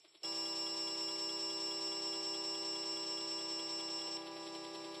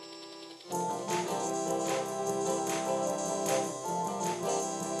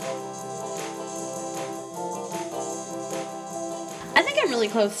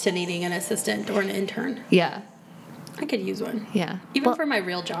really close to needing an assistant or an intern. Yeah. I could use one. Yeah. Even for my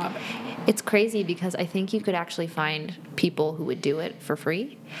real job. It's crazy because I think you could actually find people who would do it for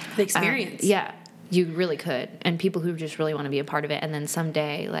free. The experience. Yeah. You really could. And people who just really want to be a part of it. And then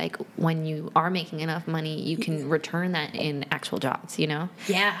someday, like, when you are making enough money, you can return that in actual jobs, you know?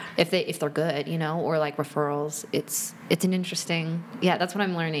 Yeah. If they're good, you know, or like referrals. It's an interesting, that's what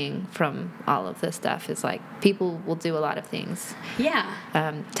I'm learning from all of this stuff is like people will do a lot of things. Yeah.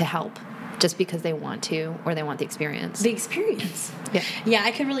 To help just because they want to or they want the experience. The experience. Yeah. Yeah,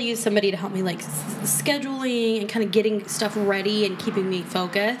 I could really use somebody to help me, like, scheduling and kind of getting stuff ready and keeping me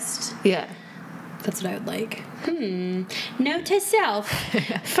focused. Yeah. That's what I would like. Note to self.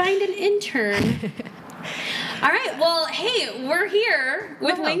 Find an intern. All right. Well, hey, we're here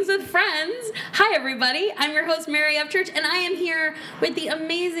with Wings with Friends. Hi, everybody. I'm your host, Mary Upchurch, and I am here with the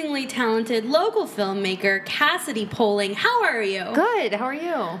amazingly talented local filmmaker, Cassidy Poling. How are you? Good. How are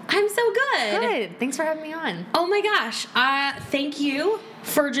you? I'm so good. Good. Thanks for having me on. Oh, my gosh. Thank you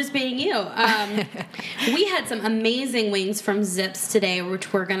for just being you. We had some amazing wings from Zips today,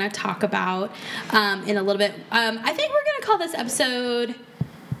 which we're going to talk about in a little bit. I think we're going to call this episode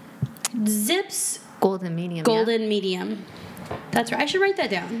Zips Golden Medium. Golden Medium. That's right. I should write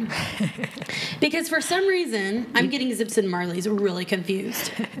that down. Because for some reason, I'm getting Zips and Marley's really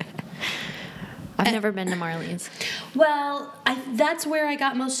confused. I've never been to Marley's. Well, that's where I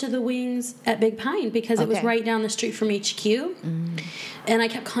got most of the wings at Big Pine because it was right down the street from HQ. And I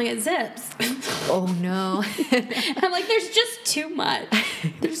kept calling it Zips. Oh, no. I'm like, there's just too much.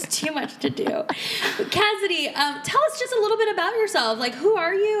 There's too much to do. Cassidy, tell us just a little bit about yourself. Like, who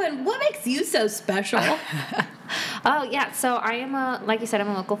are you and what makes you so special? Oh, yeah. So I am like you said, I'm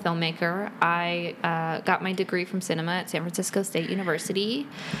a local filmmaker. I got my degree from cinema at San Francisco State University.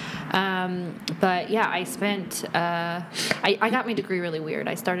 But yeah, I spent, I got my degree really weird.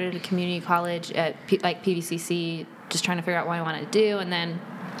 I started at a community college at PVCC, just trying to figure out what I wanted to do. And then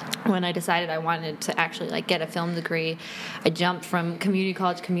when I decided I wanted to actually like get a film degree, I jumped from community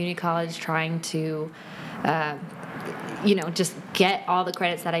college, trying to, just get all the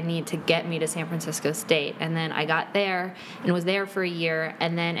credits that I need to get me to San Francisco State. And then I got there and was there for a year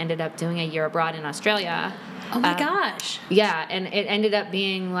and then ended up doing a year abroad in Australia. Oh my gosh. Yeah, and it ended up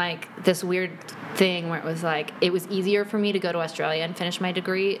being like this weird thing where it was like it was easier for me to go to Australia and finish my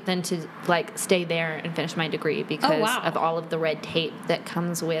degree than to like stay there and finish my degree because of all of the red tape that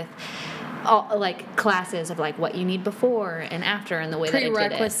comes with all like classes of like what you need before and after and the way that I did it.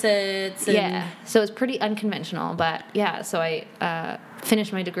 Prerequisites. Yeah, so it's pretty unconventional, but yeah, so I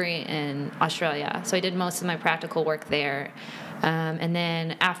finished my degree in Australia. So I did most of my practical work there. And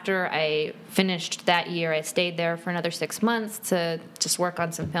then after I finished that year, I stayed there for another 6 months to just work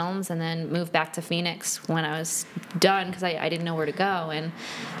on some films and then moved back to Phoenix when I was done because I didn't know where to go. And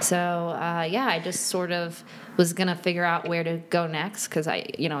so, I just sort of was going to figure out where to go next because I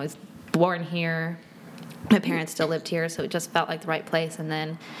was born here. My parents still lived here, so it just felt like the right place, and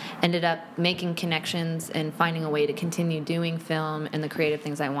then ended up making connections and finding a way to continue doing film and the creative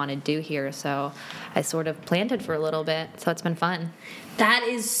things I want to do here. So I sort of planted for a little bit, so it's been fun. That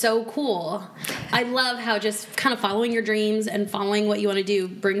is so cool. I love how just kind of following your dreams and following what you want to do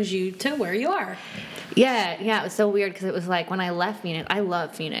brings you to where you are. Yeah, it was so weird because it was like when I left Phoenix, I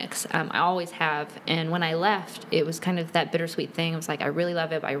love Phoenix. I always have. And when I left, it was kind of that bittersweet thing. It was like, I really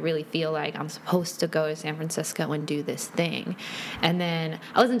love it, but I really feel like I'm supposed to go to San Francisco and do this thing. And then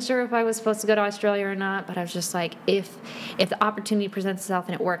I wasn't sure if I was supposed to go to Australia or not, but I was just like, if the opportunity presents itself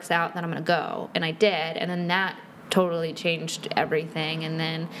and it works out, then I'm going to go. And I did. And then that totally changed everything. And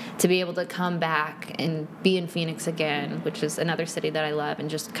then to be able to come back and be in Phoenix again, which is another city that I love, and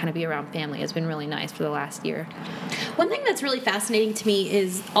just kind of be around family has been really nice for the last year. One thing that's really fascinating to me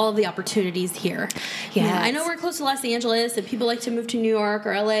is all of the opportunities here. Yeah, I know we're close to Los Angeles and people like to move to New York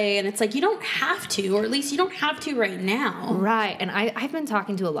or LA, and it's like you don't have to, or at least you don't have to right now. Right, and I've been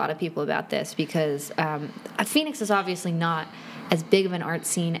talking to a lot of people about this because Phoenix is obviously not as big of an art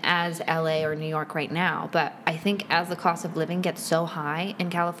scene as LA or New York right now, but I think as the cost of living gets so high in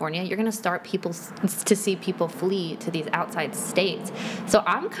California, you're going to start to see people flee to these outside states. So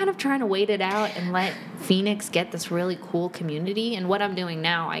I'm kind of trying to wait it out and let Phoenix get this really cool community. And what I'm doing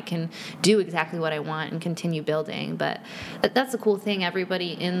now, I can do exactly what I want and continue building. But that's the cool thing.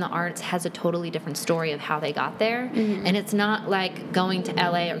 Everybody in the arts has a totally different story of how they got there. Mm-hmm. And it's not like going to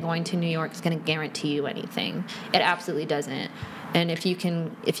LA or going to New York is going to guarantee you anything. It absolutely doesn't. And if you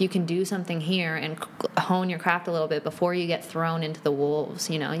can do something here and hone your craft a little bit before you get thrown into the wolves,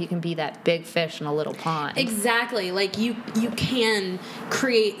 you know, you can be that big fish in a little pond. Exactly. Like you can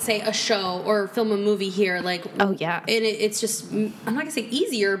create, say, a show or film a movie here. Like, oh yeah, and it's just, I'm not gonna say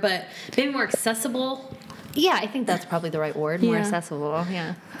easier, but maybe more accessible. Yeah, I think that's probably the right word. More accessible.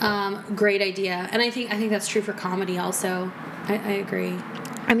 Yeah. Great idea, and I think that's true for comedy also. I agree.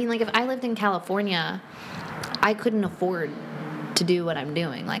 I mean, like if I lived in California, I couldn't afford to do what I'm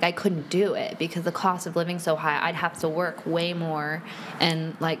doing. Like I couldn't do it because the cost of living so high. I'd have to work way more,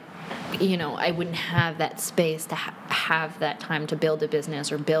 and like, you know, I wouldn't have that space to have that time to build a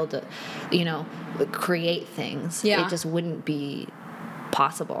business or build a, you know, create things. Yeah. It just wouldn't be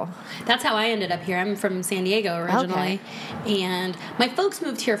possible. That's how I ended up here. I'm from San Diego originally, and my folks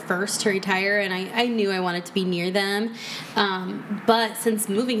moved here first to retire, and I knew I wanted to be near them. But since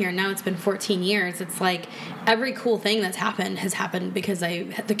moving here, now it's been 14 years, it's like every cool thing that's happened has happened because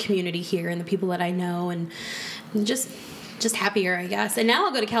I had the community here and the people that I know, and just happier, I guess. And now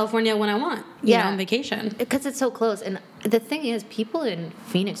I'll go to California when I want, you know, on vacation. Because it's so close. And the thing is, people in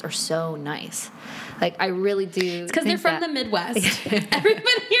Phoenix are so nice. Like, I really do. It's because they're from the Midwest.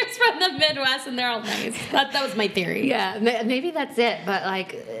 Everybody here's from the Midwest, and they're all nice. That was my theory. Yeah, maybe that's it. But,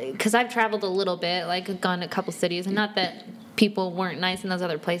 like, because I've traveled a little bit, like, gone to a couple cities, and not that people weren't nice in those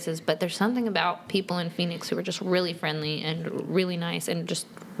other places, but there's something about people in Phoenix who are just really friendly and really nice and just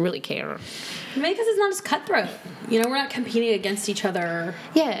really care. Maybe because it's not as cutthroat. You know, we're not competing against each other.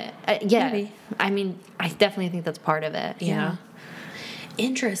 Yeah, yeah. Maybe. I mean, I definitely think that's part of it. You know?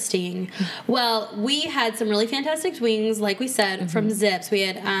 Interesting. Well, we had some really fantastic wings, like we said, from Zips. We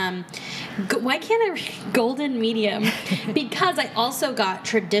had, why can't I read golden medium? Because I also got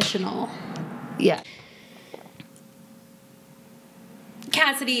traditional. Yeah.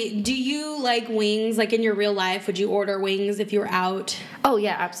 Cassidy, do you like wings? Like in your real life, would you order wings if you were out? Oh,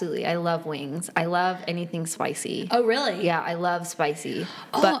 yeah, absolutely. I love wings. I love anything spicy. Oh, really? Yeah, I love spicy.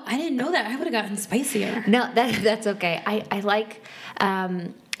 Oh, but I didn't know that. I would have gotten spicier. no, that's okay. I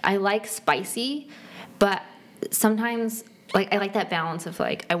like spicy, but sometimes like I like that balance of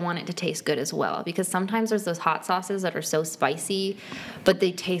like I want it to taste good as well, because sometimes there's those hot sauces that are so spicy but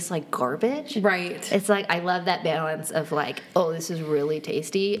they taste like garbage. Right. It's like I love that balance of like, oh, this is really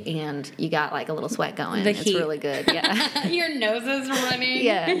tasty and you got like a little sweat going. The it's heat. really good. Yeah. Your nose is running.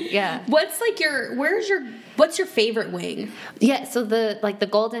 Yeah. What's your favorite wing? Yeah, so the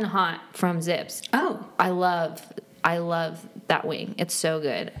golden hot from Zips. Oh. I love that wing. It's so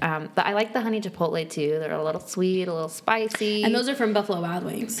good. But I like the honey chipotle too. They're a little sweet, a little spicy. And those are from Buffalo Wild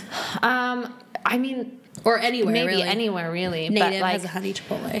Wings. I mean, or anywhere, maybe really. Anywhere really. Native but like, has a honey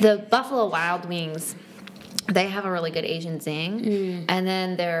chipotle. The Buffalo Wild Wings, they have a really good Asian zing, and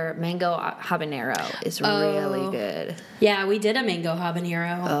then their mango habanero is really good. Yeah, we did a mango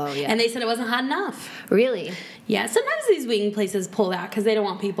habanero. Oh yeah. And they said it wasn't hot enough. Really? Yeah, sometimes these wing places pull that because they don't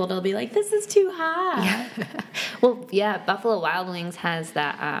want people to be like, this is too hot. Yeah. Well, yeah, Buffalo Wild Wings has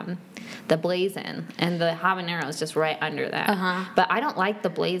that, the blazing, and the habanero is just right under that. But I don't like the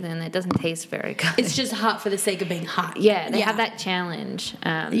blazing. It doesn't taste very good. It's just hot for the sake of being hot. Yeah, they have that challenge.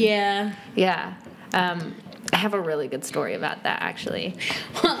 Yeah. I have a really good story about that, actually.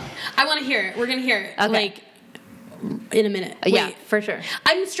 I want to hear it. We're going to hear it. Okay. Like, in a minute. Wait. Yeah, for sure.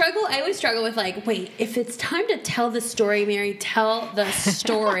 I always struggle with like, wait, if it's time to tell the story, Mary, tell the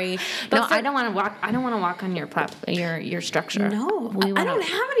story. But I don't want to walk on your structure. No, I don't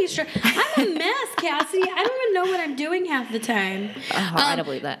have any structure. I'm a mess, Cassidy. I don't even know what I'm doing half the time. I don't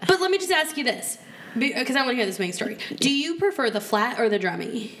believe that. But let me just ask you this, because I want to hear this wing story. Do you prefer the flat or the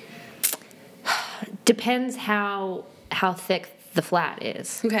drummy? Depends how thick the flat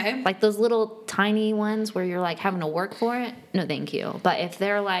is. Okay. Like those little tiny ones where you're like having to work for it. No, thank you. But if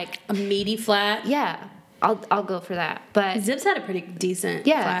they're like a meaty flat, yeah, I'll go for that. But Zips had a pretty decent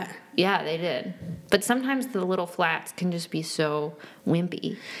flat. Yeah, they did. But sometimes the little flats can just be so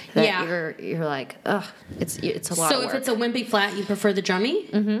wimpy that you're like, ugh, it's a lot of work. So if it's a wimpy flat, you prefer the drummy?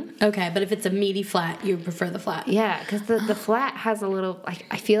 Mm-hmm. Okay, but if it's a meaty flat, you prefer the flat? Yeah, because the flat has a little, like,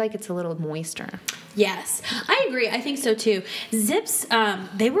 I feel like it's a little moister. Yes, I agree. I think so too. Zips,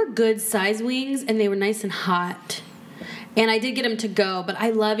 they were good size wings, and they were nice and hot. And I did get them to go, but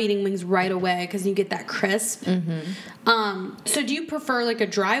I love eating wings right away because you get that crisp. Mm-hmm. So do you prefer like a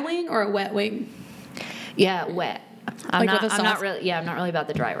dry wing or a wet wing? Yeah, wet. I'm with a not sauce? I'm not really about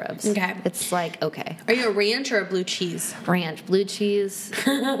the dry rubs. Okay. It's like, okay. Are you a ranch or a blue cheese? Ranch, blue cheese.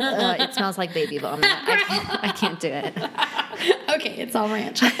 It smells like baby vomit. I can't do it. Okay, it's all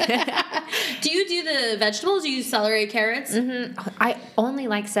ranch. Do you do the vegetables? Do you use celery, carrots? Mm-hmm. I only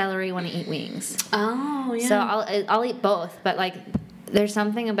like celery when I eat wings. Oh, yeah. So I'll eat both, but like there's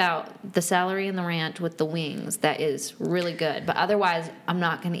something about the celery and the ranch with the wings that is really good. But otherwise, I'm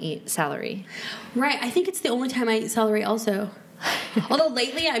not going to eat celery. Right. I think it's the only time I eat celery also. Although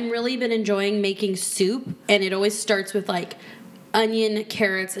lately I've really been enjoying making soup, and it always starts with like onion,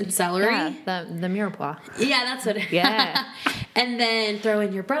 carrots, and celery. Yeah, the mirepoix. Yeah, that's what it is. Yeah. And then throw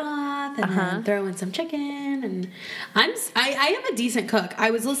in your broth, and then throw in some chicken, and I am a decent cook.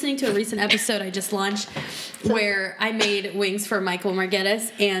 I was listening to a recent episode I just launched where I made wings for Michael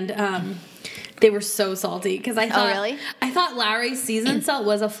Margettis, and they were so salty because I thought really? I thought Lowry's seasoned salt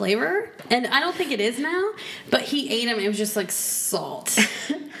was a flavor, and I don't think it is now. But he ate them; it was just like salt.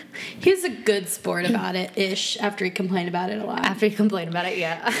 He was a good sport about it, ish. After he complained about it a lot. After you complain about it,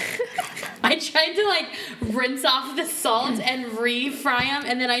 yeah. I tried to like rinse off the salt and re-fry them,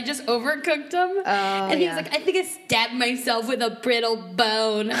 and then I just overcooked them. Oh, and he was like, "I think I stabbed myself with a brittle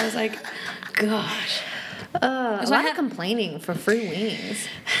bone." I was like, "Gosh." A lot of complaining for free wings.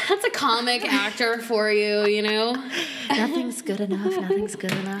 That's a comic actor for you, you know? Nothing's good enough. Nothing's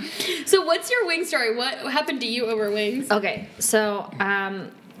good enough. So what's your wing story? What happened to you over wings? Okay, so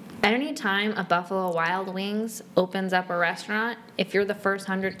any time a Buffalo Wild Wings opens up a restaurant, if you're the first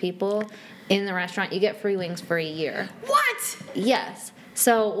 100 people in the restaurant, you get free wings for a year. What? Yes.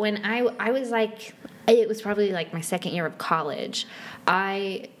 So when I was like, it was probably like my second year of college,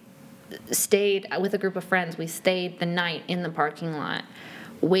 I stayed with a group of friends. We stayed the night in the parking lot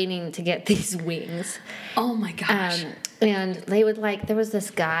waiting to get these wings. Oh my gosh. And they would like, there was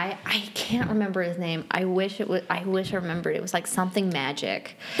this guy, I can't remember his name. I wish I remembered. It was like something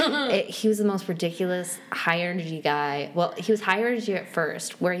magic. He was the most ridiculous high energy guy. Well, he was high energy at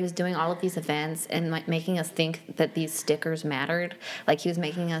first, where he was doing all of these events and like making us think that these stickers mattered. Like he was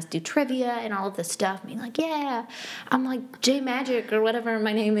making us do trivia and all of this stuff. Being like, yeah, I'm like J Magic or whatever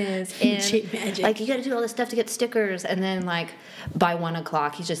my name is. And J Magic. like you got to do all this stuff to get stickers. And then like by 1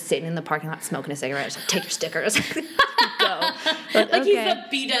 o'clock, he's just sitting in the parking lot smoking a cigarette. Just like, take your stickers. Go. Like okay. He's a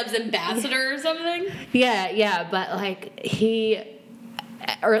B-Dubs ambassador or something? Yeah, but like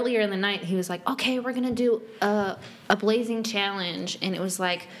earlier in the night, he was like, okay, we're going to do a blazing challenge. And it was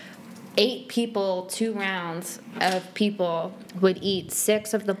like 8 people, 2 rounds of people would eat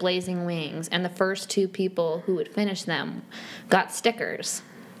 6 of the blazing wings. And the first 2 people who would finish them got stickers.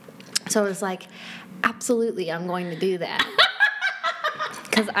 So it was like, absolutely, I'm going to do that.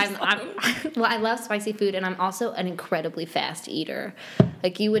 Because I love spicy food, and I'm also an incredibly fast eater.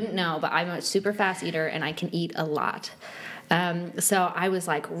 Like, you wouldn't know, but I'm a super fast eater, and I can eat a lot. So I was,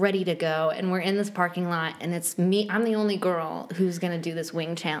 like, ready to go, and we're in this parking lot, and it's me. I'm the only girl who's going to do this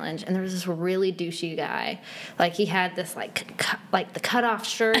wing challenge, and there was this really douchey guy. Like, he had this, like the cutoff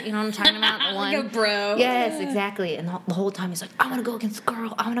shirt, you know what I'm talking about? The one. Like a bro. Yes, exactly. And the whole time he's like, I want to go against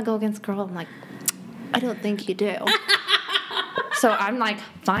girl. I want to go against girl. I'm like, I don't think you do. So I'm like,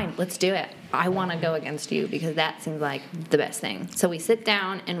 fine, let's do it. I want to go against you because that seems like the best thing. So we sit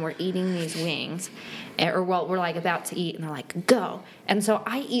down and we're eating these wings, or well, we're like about to eat, and they're like, go. And so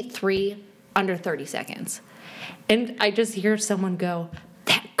I eat 3 under 30 seconds. And I just hear someone go,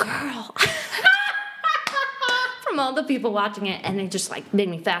 that girl. From all the people watching it, and it just like made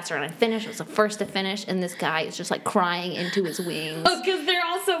me faster. And I finished. I was the first to finish, and this guy is just like crying into his wings. Oh, because they're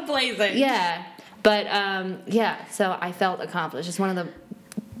also blazing. Yeah. But, yeah, so I felt accomplished. It's one of the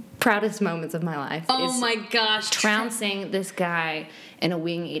proudest moments of my life. Oh, my gosh. Trouncing this guy in a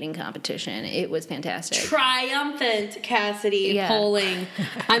wing eating competition. It was fantastic. Triumphant, Cassidy, polling.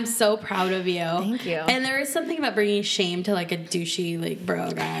 I'm so proud of you. Thank you. And there is something about bringing shame to, like, a douchey, like,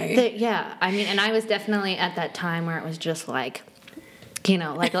 bro guy. Yeah. I mean, and I was definitely at that time where it was just like, you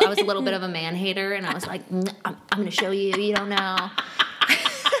know, like I was a little bit of a man-hater, and I was like, I'm going to show you. You don't know.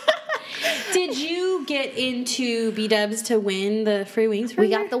 Did you get into B-Dubs to win the free wings for a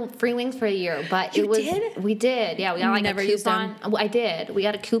year? We got the free wings for a year, but you did? We did, yeah. We got like Never a coupon. Used them. I did. We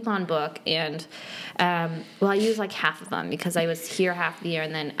got a coupon book, and well, I used like half of them because I was here half the year,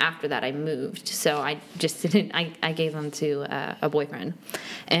 and then after that I moved. So I just didn't. I gave them to a boyfriend,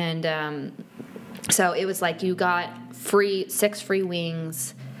 and so it was like you got 6 free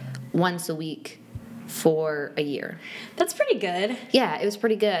wings once a week for a year. That's pretty good. Yeah, it was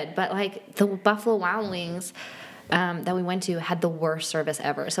pretty good. But like the Buffalo Wild Wings, that we went to had the worst service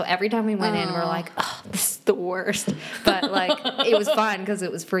ever. So every time we went in, we're like, oh, this is the worst. But like, it was fun because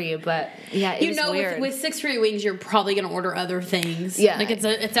it was free. But yeah, it was weird. With 6 free wings, you're probably going to order other things. Yeah. Like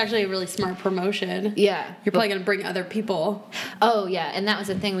it's actually a really smart promotion. Yeah. You're probably going to bring other people. Oh, yeah. And that was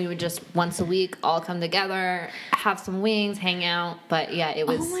the thing. We would just once a week all come together, have some wings, hang out. But yeah, it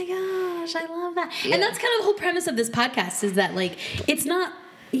was. Oh my gosh, I love that. Yeah. And that's kind of the whole premise of this podcast is that, like, it's not,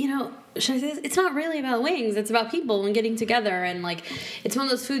 you know, should I say this? It's not really about wings. It's about people and getting together. And, like, it's one of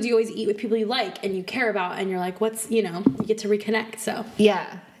those foods you always eat with people you like and you care about. And you're like, you get to reconnect. So.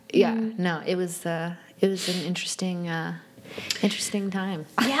 Yeah. Yeah. No, it was an interesting time.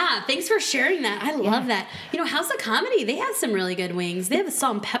 Yeah, thanks for sharing that. I love that. You know, House of Comedy, they have some really good wings. They have a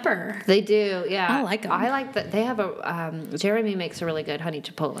salt and pepper. They do, yeah. I like them. I like that. They have Jeremy makes a really good honey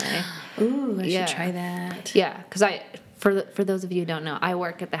chipotle. Ooh, I should try that. Yeah, because for those of you who don't know, I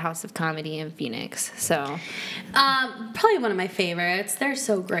work at the House of Comedy in Phoenix, so. Probably one of my favorites. They're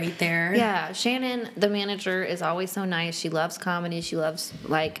so great there. Yeah, Shannon, the manager, is always so nice. She loves comedy. She loves,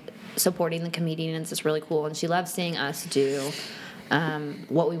 like, supporting the comedians. It's really cool. And she loves seeing us do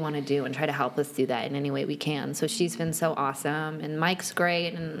what we want to do and try to help us do that in any way we can. So she's been so awesome. And Mike's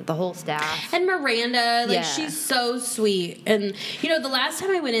great and the whole staff. And Miranda, she's so sweet. And, you know, the last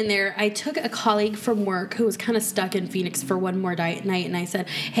time I went in there, I took a colleague from work who was kind of stuck in Phoenix for one more night. And I said,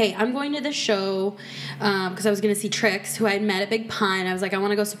 hey, I'm going to this show because I was going to see Trix, who I had met at Big Pine. I was like, I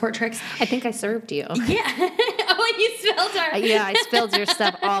want to go support Trix. I think I served you. Yeah. Oh, you spilled our... Yeah, I spilled your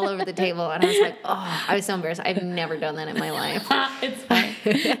stuff all over the table. And I was like, oh, I was so embarrassed. I've never done that in my life. It's fine.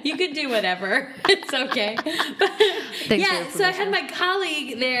 You can do whatever. It's okay. But, yeah, so I had my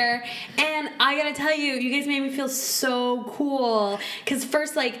colleague there, and I gotta tell you, you guys made me feel so cool. Because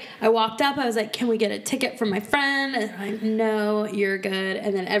first, like, I walked up, I was like, can we get a ticket for my friend? And I'm like, no, you're good.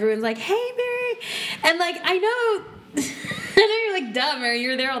 And then everyone's like, hey, Mary. And, like, I know you're like, duh, Mary,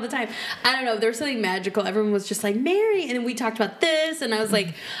 you're there all the time. I don't know, there was something magical. Everyone was just like, Mary, and then we talked about this, and I was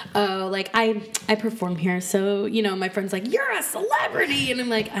like, oh, like, I perform here, so, you know, my friend's like, you're a celebrity, and I'm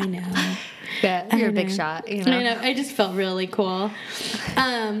like, I know. Yeah, you're a big shot, you know. I know, I just felt really cool.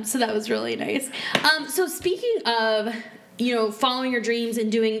 So that was really nice. So speaking of, you know, following your dreams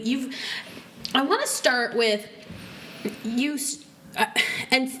and doing, I want to start with you,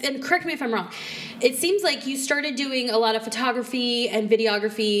 and correct me if I'm wrong. It seems like you started doing a lot of photography and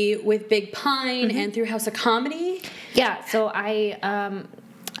videography with Big Pine and through House of Comedy. Yeah, so I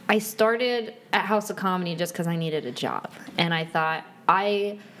started at House of Comedy just because I needed a job, and I thought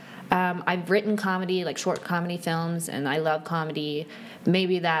I've written comedy, like short comedy films, and I love comedy.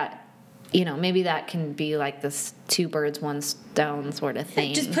 Maybe that can be like this 2 birds, 1 stone sort of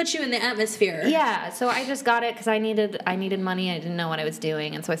thing. Just put you in the atmosphere. Yeah, so I just got it because I needed money. I didn't know what I was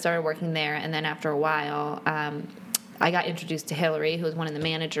doing, and so I started working there. And then after a while, I got introduced to Hillary, who was one of the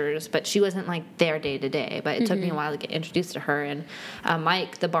managers, but she wasn't like there day to day. But it took me a while to get introduced to her. And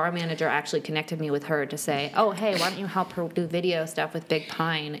Mike, the bar manager, actually connected me with her to say, "Oh, hey, why don't you help her do video stuff with Big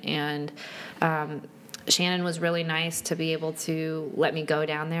Pine?" And Shannon was really nice to be able to let me go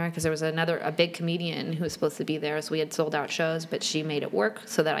down there because there was a big comedian who was supposed to be there, so we had sold out shows, but she made it work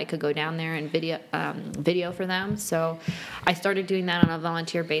so that I could go down there and video for them. So I started doing that on a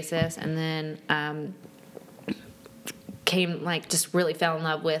volunteer basis, and then just really fell in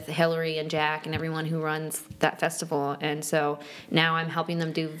love with Hillary and Jack and everyone who runs that festival. And so now I'm helping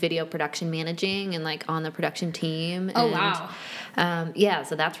them do video production managing and like on the production team. Oh, and, wow. Yeah,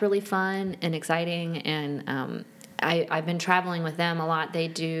 so that's really fun and exciting. And I've been traveling with them a lot. They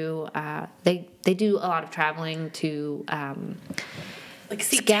do they do a lot of traveling to like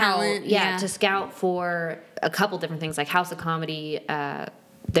seek scout, talent. Yeah, to scout for a couple different things like House of Comedy.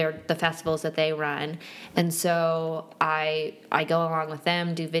 They're the festivals that they run, and so I go along with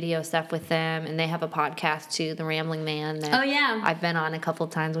them, do video stuff with them, and they have a podcast too, The Rambling Man. That I've been on a couple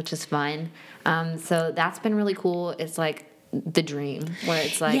times, which is fun. So that's been really cool. It's like the dream, where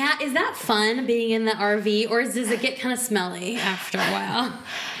it's like, yeah, is that fun being in the RV, or does it get kind of smelly after a while?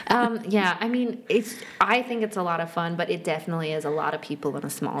 Yeah, I mean, I think it's a lot of fun, but it definitely is a lot of people in a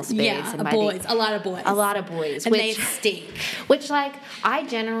small space. Yeah, and a lot of boys. A lot of boys. And they stink. Which, like, I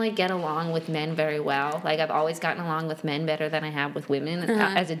generally get along with men very well. Like, I've always gotten along with men better than I have with women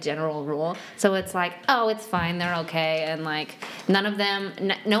as a general rule. So it's like, oh, it's fine, they're okay. And, like, none of them,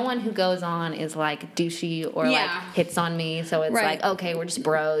 no one who goes on is, like, douchey or, like, hits on me. So it's like, okay, we're just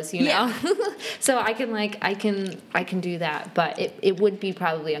bros, you know? So I can do that. But it would be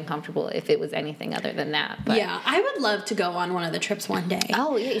probably uncomfortable if it was anything other than that. But yeah, I would love to go on one of the trips one day.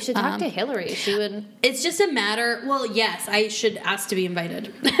 Oh, yeah, you should talk to Hillary. She would... It's just a matter... Well, yes, I should ask to be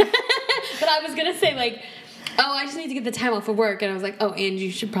invited. But I was going to say, like... oh, I just need to get the time off of work. And I was like, oh, and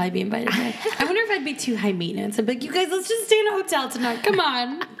you should probably be invited. I wonder if I'd be too high maintenance. I'd be like, you guys, let's just stay in a hotel tonight. Come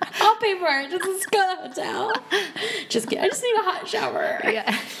on. I'll pay for it. Just let's go to the hotel. Just kidding. I just need a hot shower.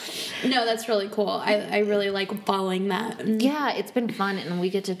 Yeah. No, that's really cool. I really like following that. Yeah, it's been fun, and we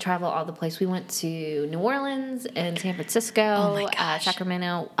get to travel all the places. We went to New Orleans and San Francisco,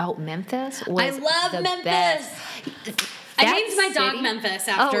 Sacramento, Memphis. Was I love Memphis. Best. I named my dog Memphis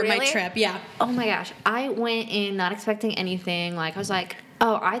after my trip. Yeah. Oh my gosh, I went in not expecting anything. Like I was like,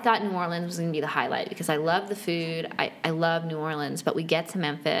 oh, I thought New Orleans was gonna be the highlight because I love the food. I love New Orleans, but we get to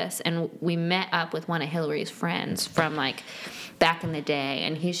Memphis and we met up with one of Hillary's friends from like back in the day,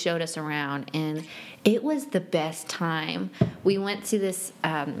 and he showed us around, and it was the best time. We went to this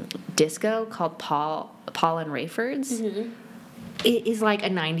disco called Paul and Rayford's. Mm-hmm. It is like a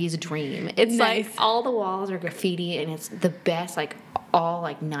 90s dream. It's nice. Like all the walls are graffiti, and it's the best, like all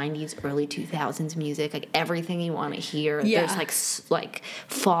like 90s, early 2000s music, like everything you want to hear. Yeah. There's like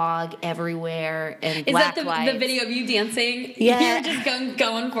fog everywhere and black lights. Is that the video of you dancing? Yeah. You're just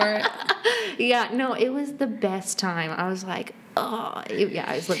going for it. Yeah, no, it was the best time. I was like, oh, yeah,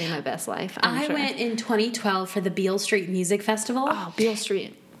 I was living my best life. I went in 2012 for the Beale Street Music Festival. Oh, Beale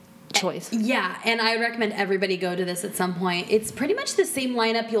Street. Choice. Yeah, and I would recommend everybody go to this at some point. It's pretty much the same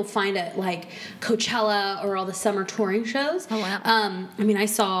lineup you'll find at like Coachella or all the summer touring shows. Oh wow. I mean, I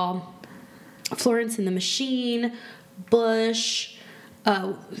saw Florence and the Machine, Bush,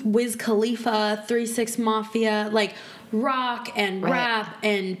 Wiz Khalifa, 3 6 Mafia, like rock and rap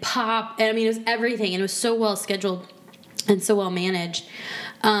and pop, and I mean it was everything, and it was so well scheduled and so well managed.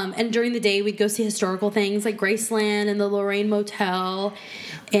 And during the day, we'd go see historical things like Graceland and the Lorraine Motel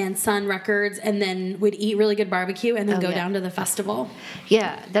and Sun Records, and then we'd eat really good barbecue and then go down to the festival.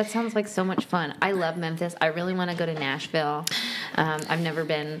 Yeah, that sounds like so much fun. I love Memphis. I really want to go to Nashville. I've never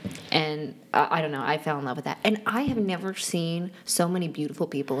been, and I don't know, I fell in love with that. And I have never seen so many beautiful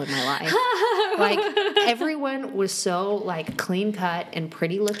people in my life. Like, everyone was so, like, clean-cut and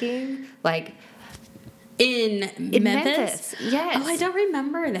pretty-looking, like... In Memphis? Yes. Oh, I don't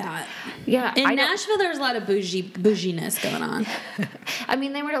remember that. Yeah. In Nashville, there's a lot of bouginess going on. I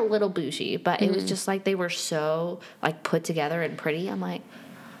mean, they were a little bougie, but it was just like they were so, like, put together and pretty. I'm like,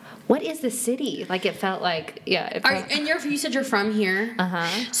 what is the city? Like, it felt like, yeah. And you said you're from here? Uh-huh.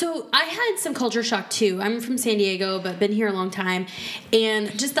 So I had some culture shock, too. I'm from San Diego, but been here a long time.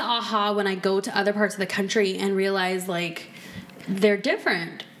 And just the aha when I go to other parts of the country and realize, like, they're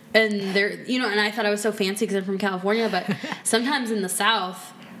different. And they're, and I thought I was so fancy because I'm from California, but sometimes in the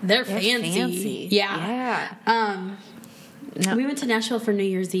South, they're fancy. Yeah. No. We went to Nashville for New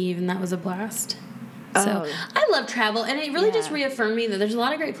Year's Eve, and that was a blast. So I love travel, and it really just reaffirmed me that there's a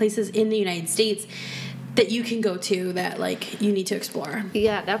lot of great places in the United States that you can go to that, like, you need to explore.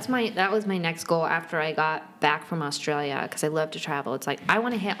 Yeah, that was my next goal after I got back from Australia, because I love to travel. It's like, I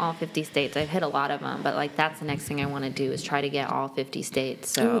want to hit all 50 states. I've hit a lot of them, but, like, that's the next thing I want to do is try to get all 50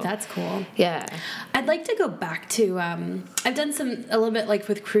 states. So oh, that's cool. Yeah. I'd like to go back to, I've done a little bit, like,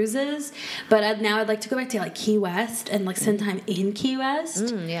 with cruises, but now I'd like to go back to, like, Key West and, like, spend time in Key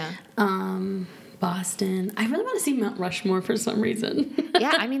West. Yeah. Boston. I really want to see Mount Rushmore for some reason.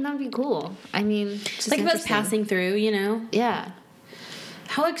 Yeah, I mean, that would be cool. I mean, just like if I was passing through, Yeah.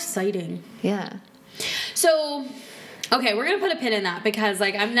 How exciting. Yeah. So, okay, we're going to put a pin in that because,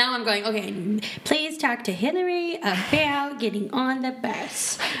 like, I'm going, okay, please talk to Hillary about getting on the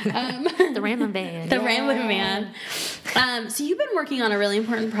bus. The Ramblin' Van. The Ramblin' Van. So you've been working on a really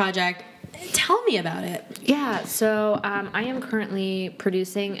important project. Tell me about it. Yeah, so I am currently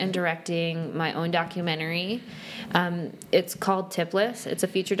producing and directing my own documentary. It's called Tipless. It's a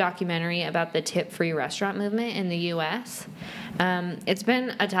feature documentary about the tip-free restaurant movement in the U.S. It's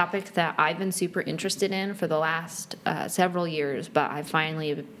been a topic that I've been super interested in for the last several years, but I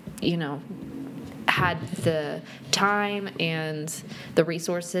finally, had the time and the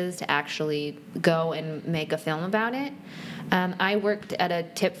resources to actually go and make a film about it. I worked at a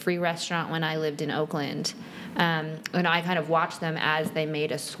tip-free restaurant when I lived in Oakland, and I kind of watched them as they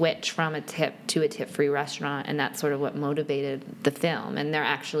made a switch from a tip to a tip-free restaurant, and that's sort of what motivated the film. And they're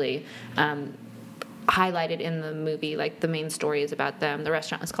actually highlighted in the movie, like the main story is about them. The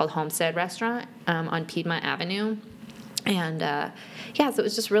restaurant is called Homestead Restaurant on Piedmont Avenue. And, so it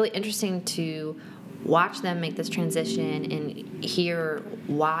was just really interesting to watch them make this transition and hear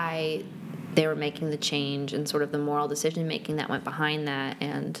why they were making the change and sort of the moral decision making that went behind that.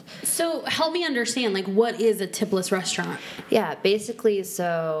 And so help me understand, like, what is a tipless restaurant? Yeah, basically,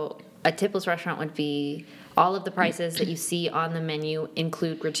 so a tipless restaurant would be all of the prices that you see on the menu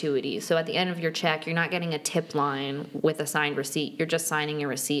include gratuity. So at the end of your check, you're not getting a tip line with a signed receipt. You're just signing your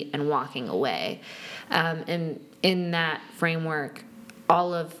receipt and walking away. And in that framework,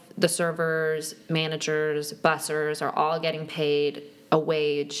 all of the servers, managers, bussers are all getting paid a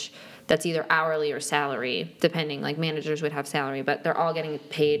wage that's either hourly or salary, depending. Like managers would have salary, but they're all getting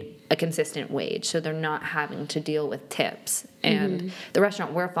paid a consistent wage, so they're not having to deal with tips. And the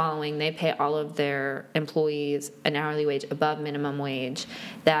restaurant we're following, they pay all of their employees an hourly wage above minimum wage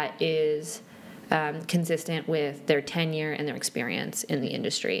that is consistent with their tenure and their experience in the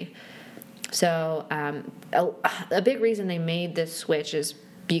industry. So a big reason they made this switch is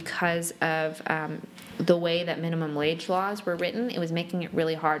because of the way that minimum wage laws were written. It was making it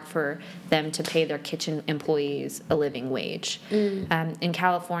really hard for them to pay their kitchen employees a living wage. In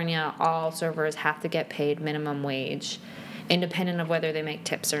California, all servers have to get paid minimum wage, independent of whether they make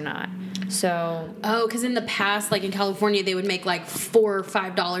tips or not. So because in the past, like in California, they would make like $4 or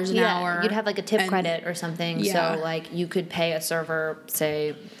 $5 an hour. You'd have like a tip credit or something. Yeah. So like you could pay a server,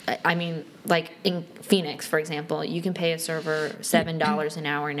 say, I mean, like in Phoenix, for example, you can pay a server $7 an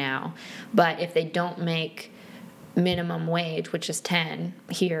hour now, but if they don't make minimum wage, which is 10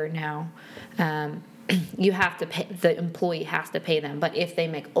 here now, you have to pay, the employee has to pay them. But if they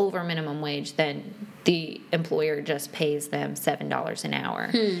make over minimum wage, then the employer just pays them $7 an hour.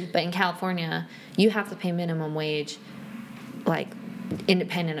 But in California, you have to pay minimum wage, like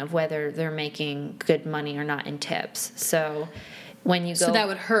independent of whether they're making good money or not in tips. So when you go, so that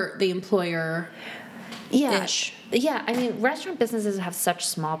would hurt the employer. Yeah. I mean, restaurant businesses have such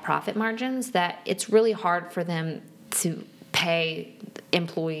small profit margins that it's really hard for them to pay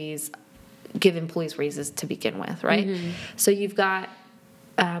employees, give employees raises to begin with, right? So you've got,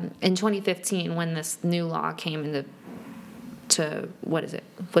 in 2015, when this new law came into,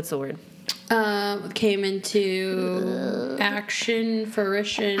 what's the word? Came into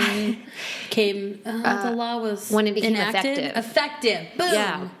fruition, the law was when it became enacted. Effective. Boom.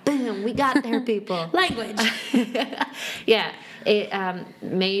 Yeah. Boom. We got there, people. Language. Yeah. It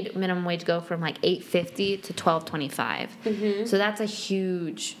made minimum wage go from like $8.50 to $12.25. So that's a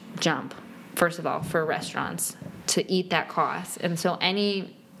huge jump, first of all, for restaurants to eat that cost. And so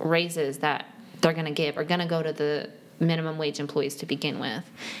any raises that they're going to give are going to go to the minimum wage employees to begin with.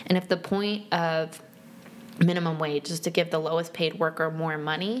 And if the point of minimum wage is to give the lowest paid worker more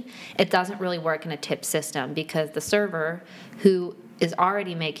money, it doesn't really work in a tip system, because the server, who is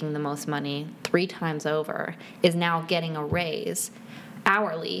already making the most money 3 times over, is now getting a raise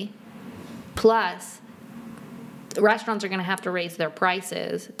hourly. Plus, restaurants are going to have to raise their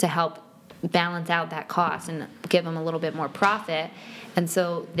prices to help balance out that cost and give them a little bit more profit. And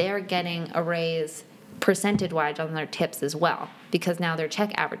so they're getting a raise percentage-wise on their tips as well, because now their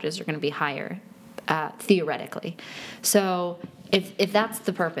check averages are going to be higher, theoretically. So if that's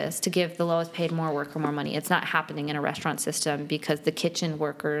the purpose, to give the lowest paid more worker more money, it's not happening in a restaurant system, because the kitchen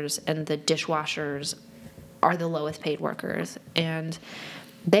workers and the dishwashers are the lowest paid workers, and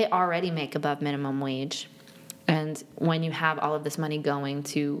they already make above minimum wage. And when you have all of this money going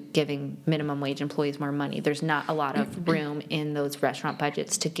to giving minimum wage employees more money, there's not a lot of room in those restaurant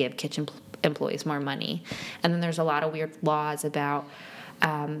budgets to give kitchen employees more money. And then there's a lot of weird laws about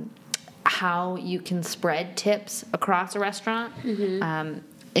how you can spread tips across a restaurant.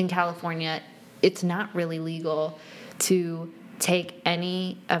 In California, it's not really legal to take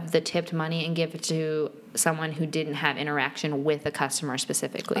any of the tipped money and give it to someone who didn't have interaction with a customer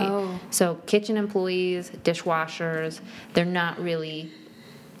specifically. So kitchen employees, dishwashers, they're not really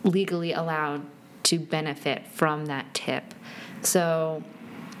legally allowed to benefit from that tip. So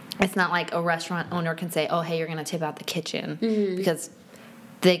it's not like a restaurant owner can say, oh, hey, you're going to tip out the kitchen, because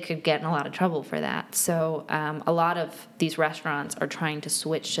they could get in a lot of trouble for that. So a lot of these restaurants are trying to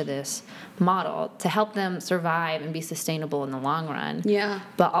switch to this model to help them survive and be sustainable in the long run. Yeah.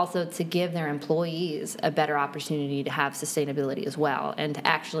 But also to give their employees a better opportunity to have sustainability as well, and to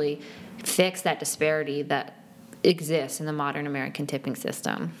actually fix that disparity that exists in the modern American tipping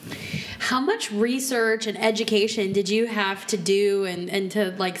system. How much research and education did you have to do and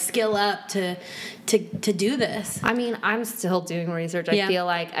to like skill up to do this? I mean, I'm still doing research. I feel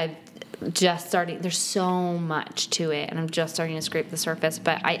like I've just starting. There's so much to it, and I'm just starting to scrape the surface.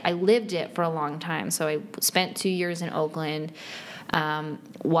 But I lived it for a long time. So I spent 2 years in Oakland,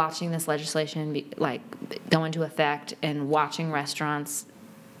 watching this legislation go into effect, and watching restaurants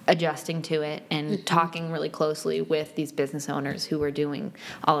adjusting to it, and talking really closely with these business owners who were doing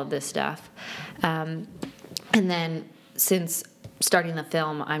all of this stuff. And then since starting the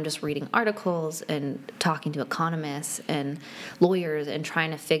film, I'm just reading articles and talking to economists and lawyers and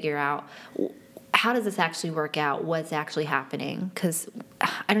trying to figure out how does this actually work out, what's actually happening. Because,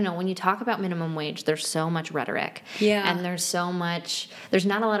 I don't know, when you talk about minimum wage, there's so much rhetoric. Yeah. And there's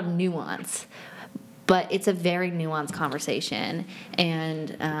not a lot of nuance. But it's a very nuanced conversation.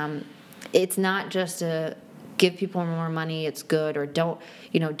 And it's not just a give people more money, it's good, or don't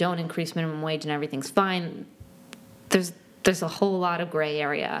increase minimum wage and everything's fine. There's a whole lot of gray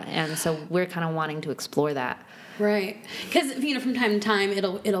area, and so we're kind of wanting to explore that. Right, because from time to time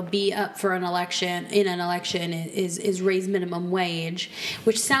it'll be up for an election. In an election, is raise minimum wage,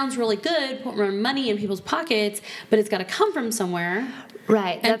 which sounds really good, put more money in people's pockets, but it's got to come from somewhere.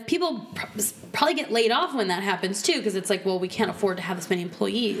 Right, and people probably get laid off when that happens too, because it's like, well, we can't afford to have this many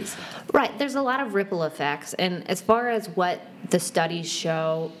employees. Right, there's a lot of ripple effects, and as far as what the studies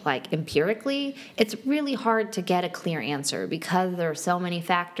show, like empirically, it's really hard to get a clear answer because there are so many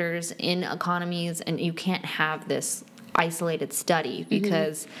factors in economies, and you can't have this isolated study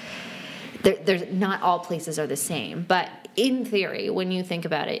because there's not all places are the same. But in theory, when you think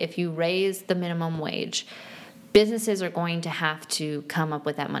about it, if you raise the minimum wage, businesses are going to have to come up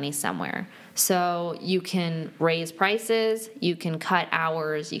with that money somewhere. So you can raise prices, you can cut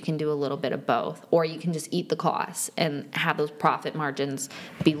hours, you can do a little bit of both, or you can just eat the costs and have those profit margins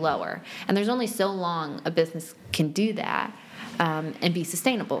be lower. And there's only so long a business can do that and be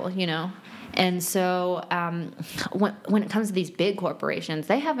sustainable, And so when it comes to these big corporations,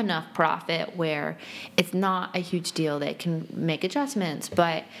 they have enough profit where it's not a huge deal. They can make adjustments.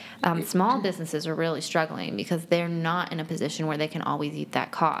 But small businesses are really struggling because they're not in a position where they can always eat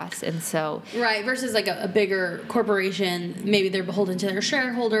that cost. And so... Right, versus like a bigger corporation, maybe they're beholden to their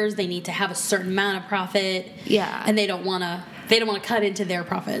shareholders. They need to have a certain amount of profit. Yeah. And they don't want to cut into their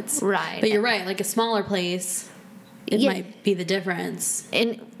profits. Right. But you're right, like a smaller place... It might be the difference.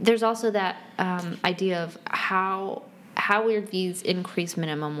 And there's also that idea of how are these increased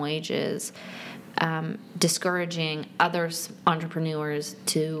minimum wages discouraging other entrepreneurs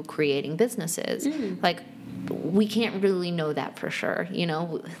to creating businesses. Like, we can't really know that for sure,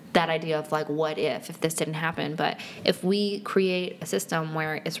 that idea of like, what if this didn't happen? But if we create a system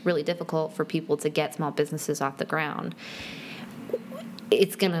where it's really difficult for people to get small businesses off the ground,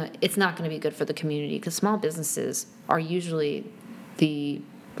 it's not gonna be good for the community, because small businesses are usually the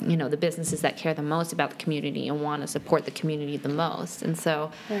businesses that care the most about the community and want to support the community the most. And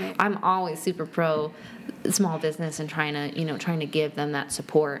so right. I'm always super pro small business and trying to give them that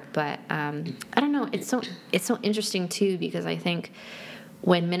support. But I don't know, it's so interesting too, because I think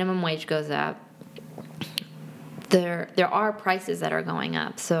when minimum wage goes up, there are prices that are going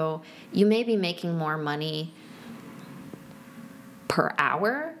up. So you may be making more money per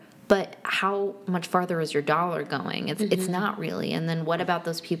hour, but how much farther is your dollar going? It's not really. And then what about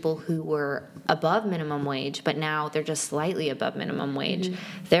those people who were above minimum wage, but now they're just slightly above minimum wage?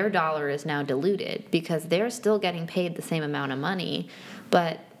 Their dollar is now diluted because they're still getting paid the same amount of money,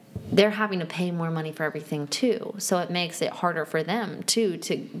 but they're having to pay more money for everything too. So it makes it harder for them too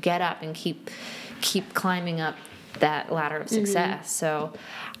to get up and keep climbing up that ladder of success. So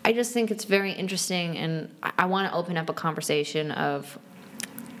I just think it's very interesting, and I want to open up a conversation of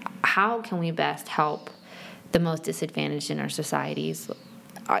how can we best help the most disadvantaged in our societies.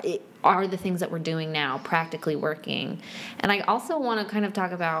 Are the things that we're doing now practically working? And I also want to kind of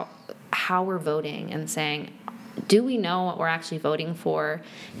talk about how we're voting and saying, do we know what we're actually voting for,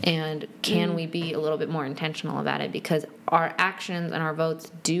 and can we be a little bit more intentional about it, because our actions and our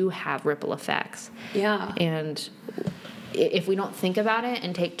votes do have ripple effects. Yeah. And if we don't think about it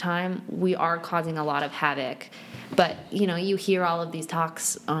and take time, we are causing a lot of havoc. But you hear all of these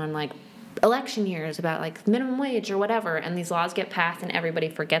talks on like election years about like minimum wage or whatever, and these laws get passed and everybody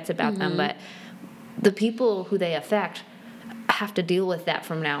forgets about them, but the people who they affect have to deal with that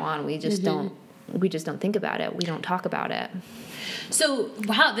from now on. We just don't think about it. We don't talk about it. So,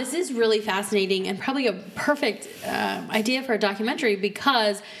 wow, this is really fascinating and probably a perfect idea for a documentary,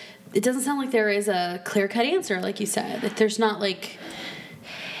 because it doesn't sound like there is a clear-cut answer, like you said. That there's not like...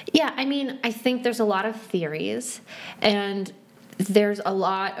 Yeah, I mean, I think there's a lot of theories, and there's a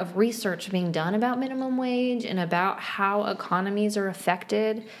lot of research being done about minimum wage and about how economies are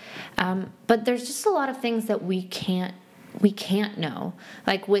affected. But there's just a lot of things that we can't know,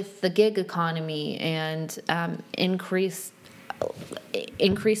 like with the gig economy and increases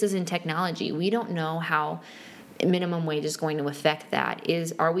in technology. We don't know how minimum wage is going to affect that.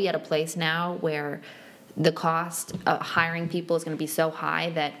 Are we at a place now where the cost of hiring people is going to be so high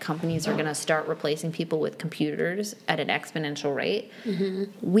that companies are going to start replacing people with computers at an exponential rate?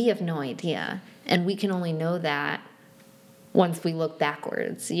 We have no idea, and we can only know that once we look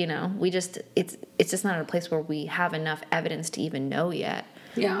backwards, you know, it's just not a place where we have enough evidence to even know yet.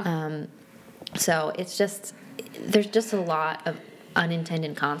 Yeah. So there's just a lot of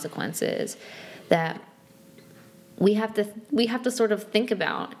unintended consequences that we have to sort of think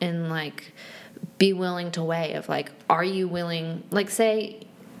about and like be willing to weigh of like, are you willing, like say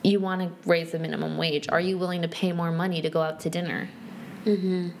you want to raise the minimum wage, are you willing to pay more money to go out to dinner?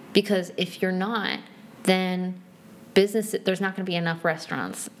 Mm-hmm. Because if you're not, then there's not going to be enough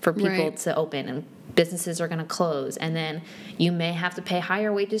restaurants for people to open, and businesses are going to close, and then you may have to pay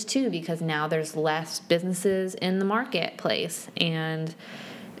higher wages too because now there's less businesses in the marketplace, and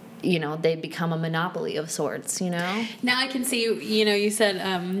you know, they become a monopoly of sorts, you know? Now I can see, you know, you said,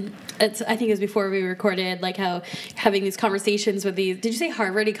 I think it was before we recorded, like how having these conversations with did you say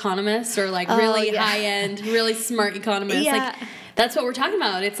Harvard economists or like really high-end, really smart economists? Yeah. Like, that's what we're talking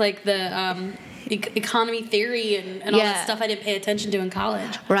about. It's like the economy theory and all that stuff I didn't pay attention to in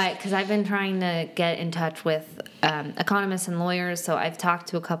college. Right, because I've been trying to get in touch with economists and lawyers, so I've talked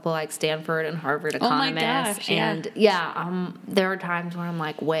to a couple like Stanford and Harvard economists. Oh my gosh, and there are times where I'm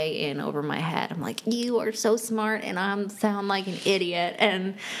like way in over my head. I'm like, you are so smart, and I sound like an idiot,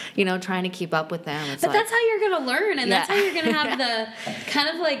 and you know, trying to keep up with them. But that's how you're gonna learn, and that's how you're gonna have the kind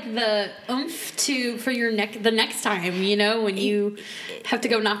of like the oomph for the next time, you know, when you have to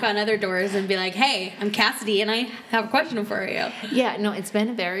go knock on other doors and be like, hey, I'm Cassidy, and I have a question for you. Yeah, no, it's been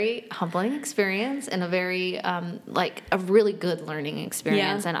a very humbling experience and a very like a really good learning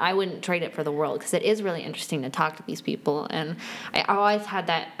experience, and I wouldn't trade it for the world because it is really interesting to talk to these people. And I always had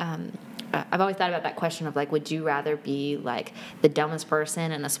that. I've always thought about that question of like, would you rather be like the dumbest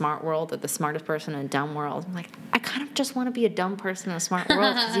person in a smart world or the smartest person in a dumb world? I'm like, I kind of just want to be a dumb person in a smart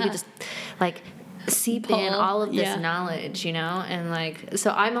world because you could just like seep in all of this knowledge, you know, and like,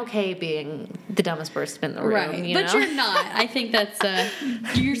 so I'm okay being the dumbest person in the room, right? You but know? You're not. I think that's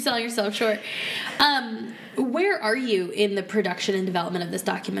you're selling yourself short. Where are you in the production and development of this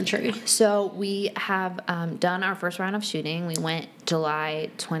documentary? So we have done our first round of shooting. We went July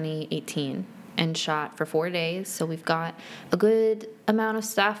 2018 and shot for 4 days. So we've got a good amount of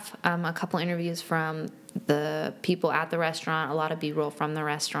stuff, a couple interviews from the people at the restaurant, a lot of B-roll from the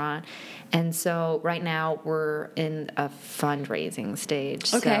restaurant. And so right now we're in a fundraising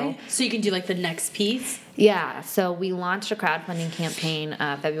stage. Okay. So you can do like the next piece? Yeah. So we launched a crowdfunding campaign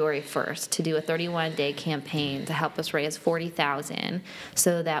February 1st to do a 31-day campaign to help us raise $40,000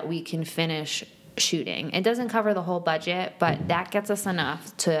 so that we can finish shooting. It doesn't cover the whole budget, but that gets us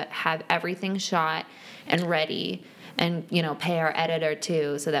enough to have everything shot and ready, and you know, pay our editor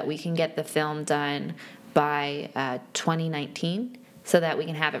too, so that we can get the film done by 2019, so that we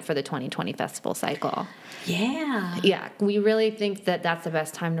can have it for the 2020 festival cycle. Yeah, we really think that that's the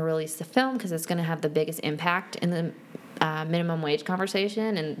best time to release the film because it's going to have the biggest impact in the minimum wage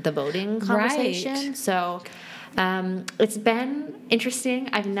conversation and the voting conversation. Right. So it's been interesting.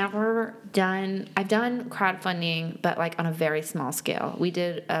 I've done crowdfunding, but like on a very small scale. We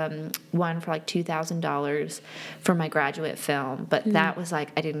did one for like $2,000 for my graduate film, but that was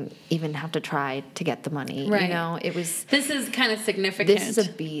like I didn't even have to try to get the money. Right. You know, it was. This is kind of significant. This is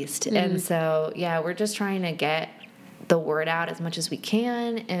a beast, and so we're just trying to get the word out as much as we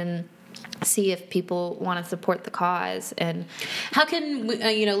can and see if people want to support the cause. And how can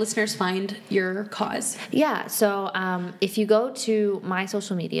listeners find your cause? Yeah, so if you go to my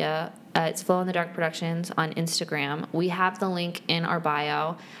social media, it's Flow in the Dark Productions on Instagram. We have the link in our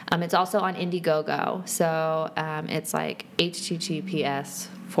bio. It's also on Indiegogo, so it's like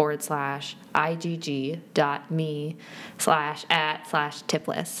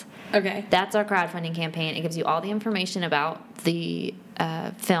https://igg.me/@/tipless. Okay. That's our crowdfunding campaign. It gives you all the information about the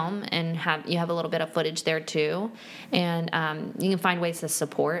film, and you have a little bit of footage there too, and you can find ways to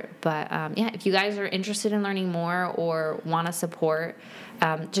support. But if you guys are interested in learning more or want to support,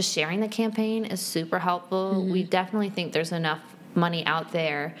 just sharing the campaign is super helpful. Mm-hmm. We definitely think there's enough money out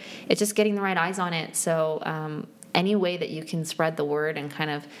there. It's just getting the right eyes on it. So any way that you can spread the word and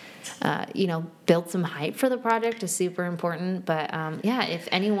kind of build some hype for the project is super important. But if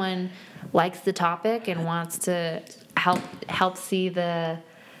anyone likes the topic and wants to help see the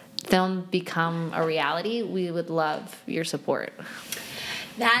film become a reality, we would love your support.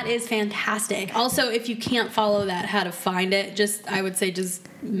 That is fantastic. Also, if you can't follow that, how to find it, I would say just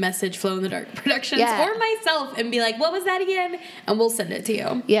message Flow in the Dark Productions or myself and be like, what was that again? And we'll send it to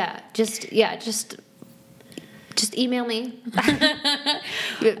you. Just email me.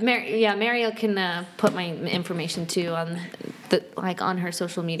 Mariel can put my information too on her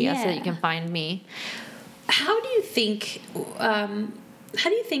social media so that you can find me. How do you think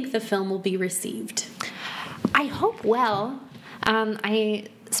the film will be received? I I hope well. I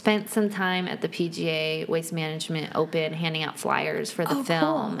spent some time at the PGA Waste Management Open handing out flyers for the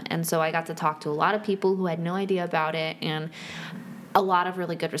film. Cool. And so I got to talk to a lot of people who had no idea about it, and a lot of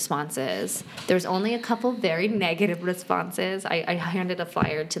really good responses. There's only a couple very negative responses. I handed a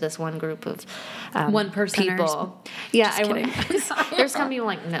flyer to this one group of One-percenters. people. Yeah, Just kidding. there's some people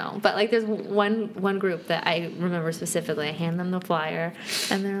like no, but like there's one group that I remember specifically. I hand them the flyer,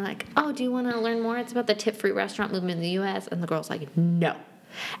 and they're like, "Oh, do you want to learn more? It's about the tip-free restaurant movement in the U.S." And the girl's like, "No,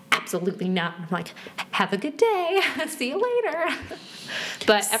 absolutely not." And I'm like, "Have a good day. See you later."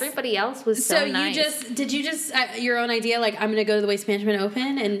 But everybody else was so nice. Did you just your own idea, like, I'm going to go to the Waste Management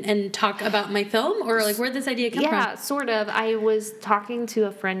Open and talk about my film? Or, like, where'd this idea come from? Yeah, sort of. I was talking to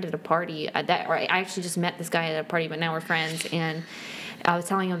a friend at a party. I actually just met this guy at a party, but now we're friends. And I was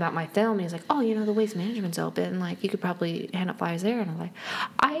telling him about my film. And he was like, "Oh, the Waste Management's open. Like, you could probably hand out flyers there." And I'm like,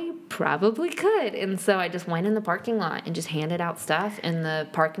 "I probably could." And so I just went in the parking lot and just handed out stuff. And the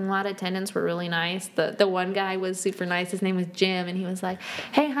parking lot attendants were really nice. The one guy was super nice. His name was Jim. And he was like,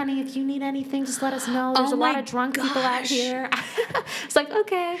 "Hey, honey, if you need anything, just let us know. There's a lot of drunk people out here." It's like,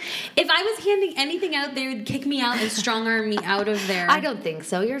 okay. If I was handing anything out, they would kick me out and strong arm me out of there. I don't think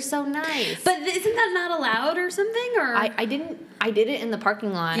so. You're so nice. But isn't that not allowed or something? Or I did it in the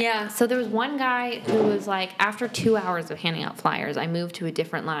parking lot. Yeah. So there was one guy who was like, after 2 hours of handing out flyers, I moved to a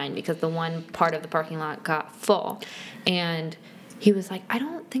different line because the one part of the parking lot got full. And he was like, "I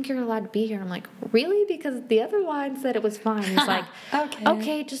don't think you're allowed to be here." I'm like, "Really?" Because the other line said it was fine. He's like,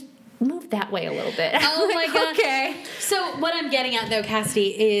 okay, just move that way a little bit. Oh my God. Okay. So what I'm getting at though,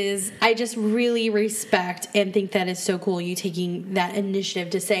 Cassidy, is I just really respect and think that is so cool, you taking that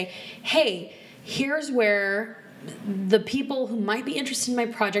initiative to say, "Hey, here's where the people who might be interested in my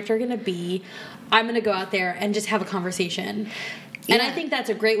project are going to be. I'm going to go out there and just have a conversation." Yeah. And I think that's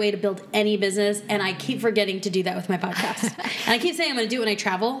a great way to build any business, and I keep forgetting to do that with my podcast. And I keep saying I'm going to do it when I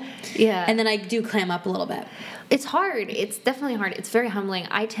travel. Yeah. And then I do clam up a little bit. It's hard. It's definitely hard. It's very humbling.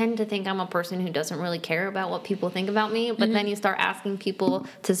 I tend to think I'm a person who doesn't really care about what people think about me, but then you start asking people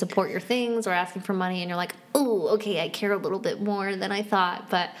to support your things or asking for money, and you're like, "Oh, okay, I care a little bit more than I thought."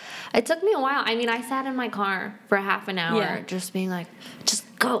 But it took me a while. I mean, I sat in my car for half an hour just being like, just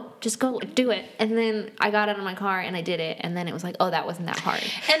go, do it. And then I got out of my car and I did it, and then it was like, oh, that wasn't that hard.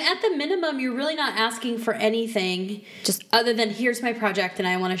 And at the minimum, you're really not asking for anything just other than, "Here's my project and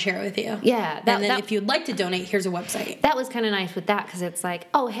I want to share it with you." Yeah. And then if you'd like to donate, here's a website. That was kind of nice with that, because it's like,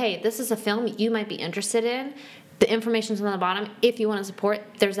 "Oh, hey, this is a film you might be interested in. The information's on the bottom. If you want to support,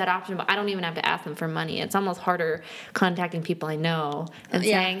 there's that option." But I don't even have to ask them for money. It's almost harder contacting people I know and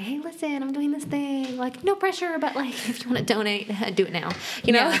saying, "Hey, listen, I'm doing this thing. Like, no pressure, but like, if you want to donate, do it now."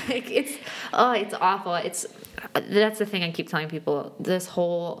 Like, it's awful. That's the thing I keep telling people. This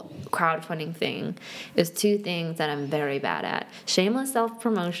whole crowdfunding thing is two things that I'm very bad at: shameless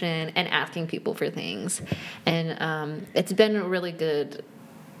self-promotion and asking people for things. And it's been a really good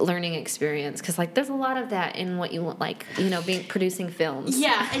learning experience, because like there's a lot of that in what you want, like, producing films.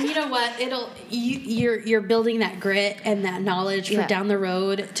 Yeah, and you know what? You're building that grit and that knowledge for down the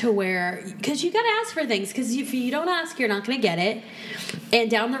road, to where, because you got to ask for things, because if you don't ask, you're not going to get it.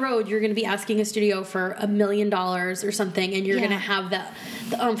 And down the road, you're going to be asking a studio for $1 million or something, and you're going to have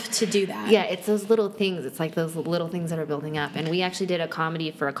the oomph to do that. Yeah, it's those little things. It's like those little things that are building up. And we actually did a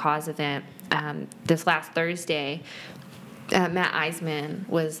comedy for a cause event this last Thursday. Matt Eisman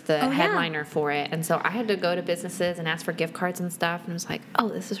was the headliner for it, and so I had to go to businesses and ask for gift cards and stuff, and I was like, "Oh,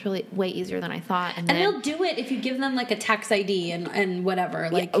 this is really way easier than I thought." And they'll do it if you give them like a tax ID and whatever.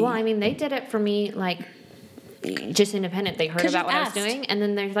 Like, well, I mean, they did it for me, like, just independent. They heard about what I was doing, and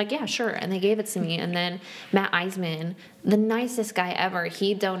then they're like, "Yeah, sure," and they gave it to me. And then Matt Eisman, the nicest guy ever,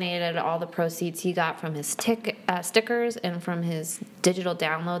 he donated all the proceeds he got from his stickers and from his digital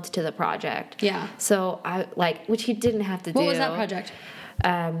downloads to the project. Yeah. So which he didn't have to do. What was that project?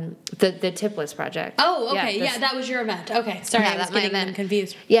 The Tipless project. Oh, okay. Yeah, that was your event. Okay, sorry, I was getting them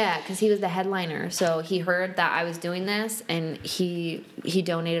confused. Yeah, because he was the headliner, so he heard that I was doing this, and he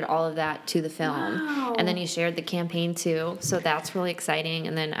donated all of that to the film. Wow. And then he shared the campaign too, so that's really exciting.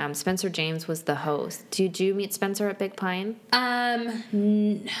 And then Spencer James was the host. Did you meet Spencer at Big Pine?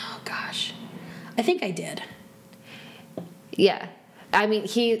 No, gosh, I think I did. Yeah. I mean,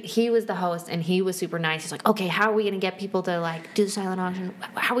 he was the host, and he was super nice. He's like, "Okay, how are we going to get people to, like, do the silent auction?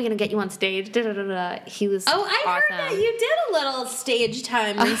 How are we going to get you on stage?" He was I awesome. heard that you did a little stage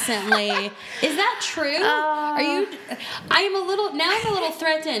time recently. Is that true? Are you? I'm a little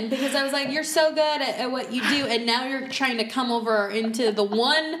threatened, because I was like, "You're so good at what you do," and now you're trying to come over into the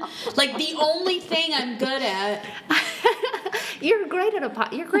only thing I'm good at. You're great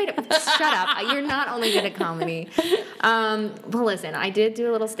at you're great at, shut up. You're not only good at comedy. Well, listen, I did do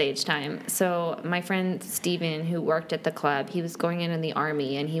a little stage time. So my friend Steven, who worked at the club, he was going in the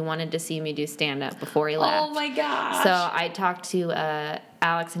Army, and he wanted to see me do stand-up before he left. Oh, my gosh. So I talked to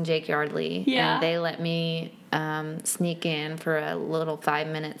Alex and Jake Yardley, and they let me sneak in for a little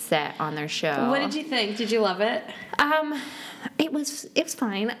 5-minute set on their show. What did you think? Did you love it? It was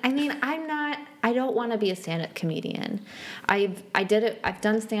fine. I mean, I don't want to be a stand-up comedian. I've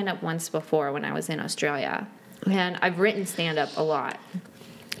done stand-up once before when I was in Australia, and I've written stand-up a lot,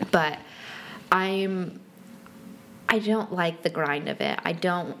 but I don't like the grind of it. I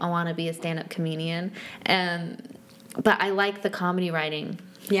want to be a stand-up comedian, but I like the comedy writing.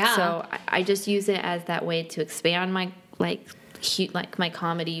 Yeah. So I just use it as that way to expand my my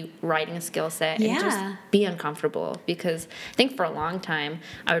comedy writing skill set and just be uncomfortable, because I think for a long time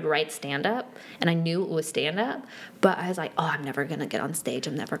I would write stand-up and I knew it was stand-up, but I was like, oh, I'm never going to get on stage.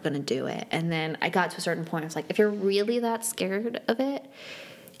 I'm never going to do it. And then I got to a certain point. I was like, if you're really that scared of it,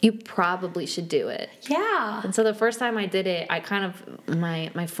 you probably should do it. Yeah. And so the first time I did it, I kind of,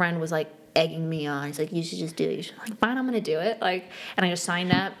 my friend was like egging me on. He's like, you should just do it. You should. I'm like, fine, I'm going to do it. And I just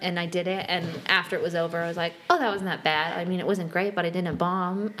signed up and I did it. And after it was over, I was like, oh, that wasn't that bad. I mean, it wasn't great, but I didn't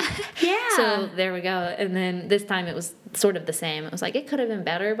bomb. Yeah. So there we go. And then this time it was sort of the same. It was like, it could have been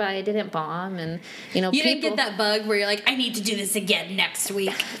better, but I didn't bomb. And, you didn't get that bug where you're like, I need to do this again next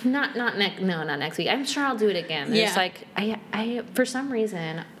week. Not next week. I'm sure I'll do it again. It's like, I for some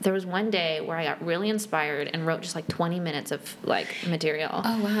reason, there was one day where I got really inspired and wrote just 20 minutes of material.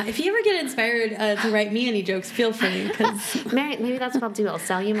 Oh, wow. If you ever get inspired to write me any jokes, feel free. Cause Mary, maybe that's what I'll do. I'll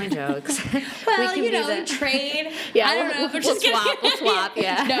sell you my jokes. Well, trade. Yeah, I don't know. We'll swap.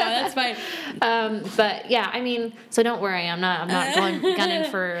 Yeah. No, that's fine. But yeah, I mean, so don't worry. I'm not gunning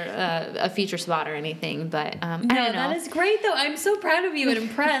for a feature spot or anything. But I don't know. That is great though. I'm so proud of you and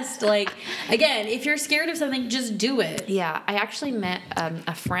impressed. Again, if you're scared of something, just do it. Yeah, I actually met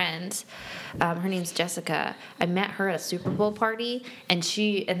a friend. Her name's Jessica. I met her at a Super Bowl party, and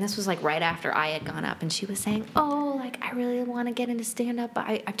this was right after I had gone up, and she was saying, oh, I really want to get into stand-up, but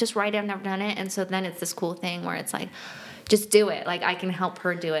I've just I've never done it. And so then it's this cool thing where it's just do it. I can help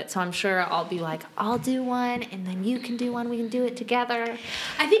her do it. So I'm sure I'll be I'll do one, and then you can do one. We can do it together.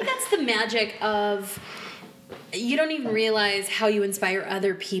 I think that's the magic of... You don't even realize how you inspire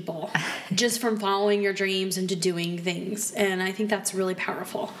other people just from following your dreams and to doing things. And I think that's really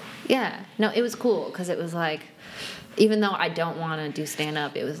powerful. Yeah. No, it was cool because it was even though I don't want to do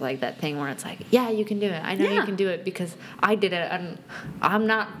stand-up, it was that thing where it's yeah, you can do it. I know you can do it because I did it, and I'm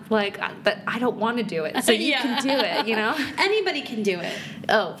not but I don't want to do it, so you can do it, Anybody can do it.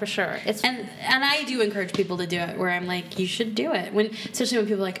 Oh, for sure. And I do encourage people to do it, where I'm you should do it. Especially when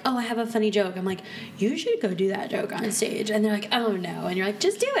people are oh, I have a funny joke. I'm you should go do that joke on stage. And they're oh, no. And you're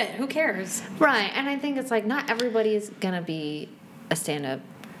just do it. Who cares? Right. And I think it's not everybody's going to be a stand-up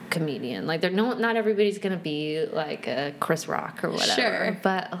comedian. Not everybody's gonna be a Chris Rock or whatever. Sure.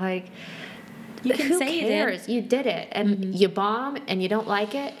 But you can who say cares? You did it, and you bomb, and you don't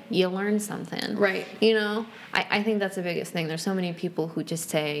like it. You learn something, right? I think that's the biggest thing. There's so many people who just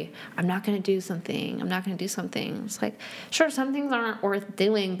say, "I'm not gonna do something. I'm not gonna do something." It's sure, some things aren't worth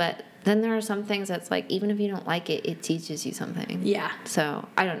doing, but then there are some things that's even if you don't like it, it teaches you something. Yeah. So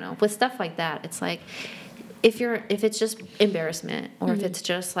I don't know. With stuff like that, it's if it's just embarrassment, or if it's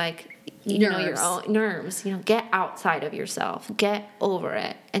just your own nerves, get outside of yourself, get over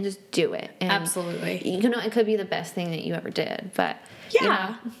it, and just do it. And absolutely. It could be the best thing that you ever did. But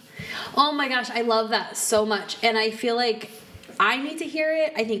yeah. Oh my gosh, I love that so much, and I feel I need to hear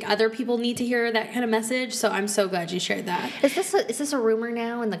it. I think other people need to hear that kind of message. So I'm so glad you shared that. Is this a rumor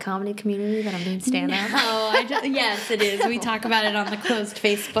now in the comedy community that I'm doing stand-up? Yes, it is. We talk about it on the closed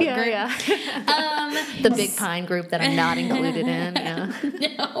Facebook group. Yeah. The Big Pine group that I'm not included in. Yeah.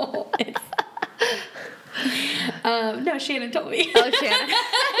 No. No, Shannon told me. Oh, Shannon.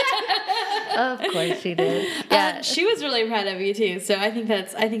 Of course she did. Yeah, she was really proud of you too. So I think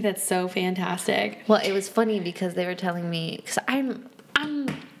that's so fantastic. Well, it was funny because they were telling me, because I'm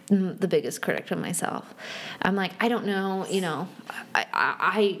the biggest critic of myself. I'm I don't know,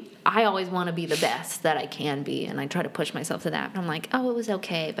 I always want to be the best that I can be, and I try to push myself to that. And I'm oh, it was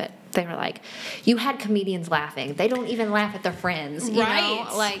okay, but they were you had comedians laughing. They don't even laugh at their friends, you know?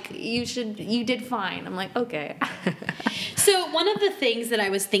 You did fine. I'm okay. So one of the things that I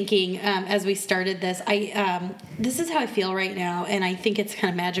was thinking as we started this, this is how I feel right now, and I think it's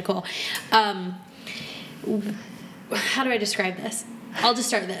kind of magical. How do I describe this? I'll just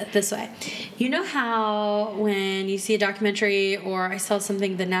start this way. You know how when you see a documentary, or I saw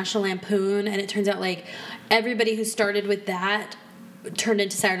something, the National Lampoon, and it turns out like everybody who started with that turned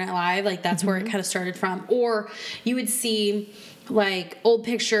into Saturday Night Live, like that's where it kind of started from. Or you would see like old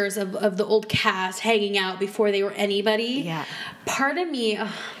pictures of the old cast hanging out before they were anybody. Yeah. Part of me,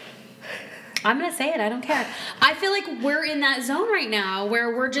 I'm going to say it, I don't care. I feel like we're in that zone right now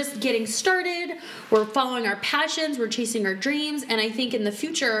where we're just getting started, we're following our passions, we're chasing our dreams, and I think in the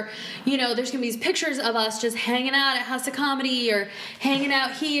future, you know, there's going to be these pictures of us just hanging out at House of Comedy or hanging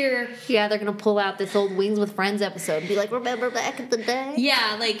out here. Yeah, they're going to pull out this old Wings with Friends episode and be like, remember back in the day?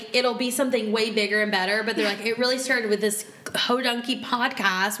 Yeah, like it'll be something way bigger and better, but they're like, it really started with this Hodunky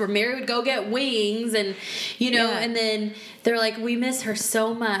podcast where Mary would go get wings and, you know, and then they're like, we miss her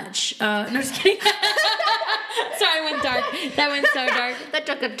so much. No, just kidding. Sorry, I went dark. That went so dark. That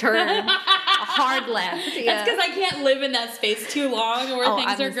took a turn. A hard left. Yeah. That's because I can't live in that space too long where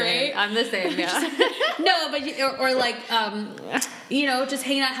things are great. I'm the same, yeah. No, but or like, you know, just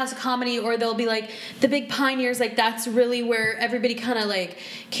hanging out at House of Comedy, or they'll be like the big pioneers. Like that's really where everybody kind of like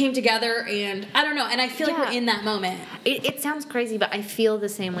came together, and I don't know. And I feel like we're in that moment. It sounds crazy, but I feel the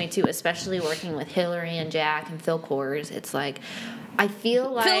same way too. Especially working with Hillary and Jack and Phil Kors. It's like I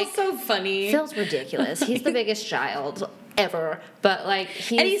feel like Phil's so funny. Phil's ridiculous. He's the biggest child ever, but like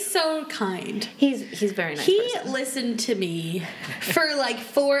he's so kind. He's very nice. He listened to me for like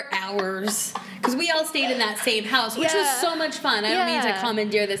 4 hours because we all stayed in that same house, which was so much fun. I don't mean to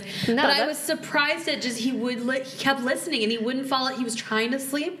commandeer this, but I was surprised at just he kept listening and he wouldn't fall. He was trying to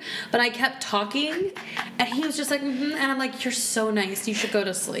sleep, but I kept talking, and he was just like, and I'm like, you're so nice. You should go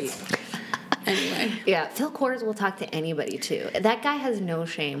to sleep. Anyway. Yeah, Phil Kors will talk to anybody too. That guy has no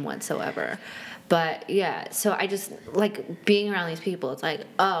shame whatsoever. But yeah, so I just like being around these people. It's like,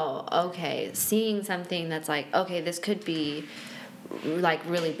 oh, okay, seeing something that's like, okay, this could be like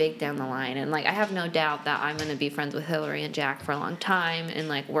really big down the line. And like I have no doubt that I'm going to be friends with Hillary and Jack for a long time and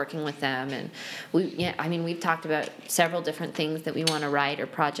like working with them. And we've talked about several different things that we want to write or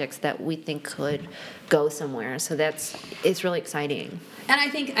projects that we think could go somewhere. So it's really exciting. And I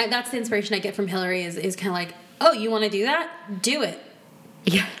think that's the inspiration I get from Hillary is kind of like, oh, you want to do that? Do it.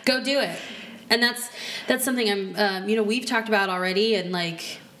 Yeah. Go do it. And that's something I'm, we've talked about already. And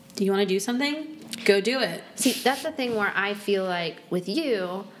like, do you want to do something? Go do it. See, that's the thing where I feel like with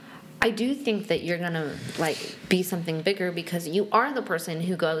you, I do think that you're going to like be something bigger because you are the person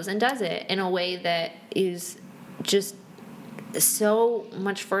who goes and does it in a way that is just so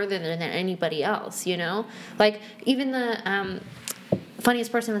much further than anybody else, you know? Like even the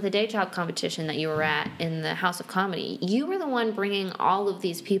funniest person at the day job competition that you were at in the House of Comedy, you were the one bringing all of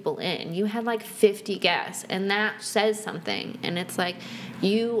these people in. You had like 50 guests, and that says something. And it's like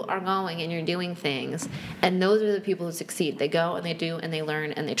you are going and you're doing things, and those are the people who succeed. They go and they do and they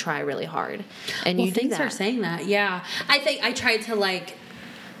learn and they try really hard. And you do thanks that. for saying that. Yeah, I think I tried to like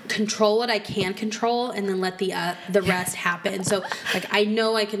control what I can control and then let the rest happen. So like I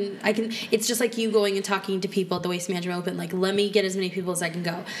know I can it's just like you going and talking to people at the Waste Management Open, like let me get as many people as I can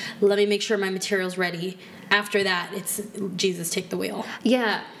go. Let me make sure my material's ready. After that, it's Jesus, take the wheel.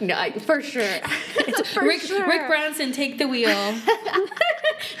 Yeah, no, for sure. Rick Bronson, take the wheel.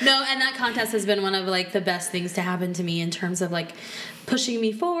 No, and that contest has been one of like the best things to happen to me in terms of like pushing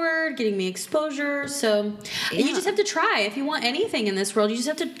me forward, getting me exposure. So you just have to try. If you want anything in this world, you just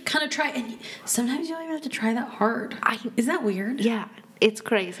have to kind of try. And sometimes you don't even have to try that hard. Isn't that weird? Yeah, it's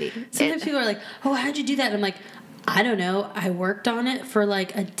crazy. Sometimes people are like, oh, how'd you do that? And I'm like, I don't know. I worked on it for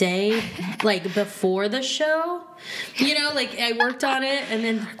like a day, like before the show. You know, like I worked on it and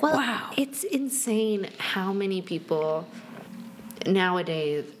then, wow. It's insane how many people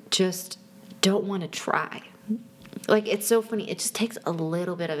nowadays just don't want to try. Like, it's so funny. It just takes a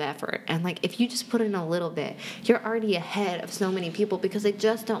little bit of effort. And, like, if you just put in a little bit, you're already ahead of so many people because they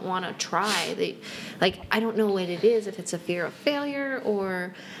just don't want to try. I don't know what it is, if it's a fear of failure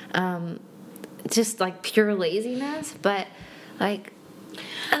or just, like, pure laziness. But, like,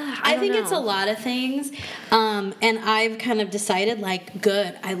 I think know. it's a lot of things. And I've kind of decided, like,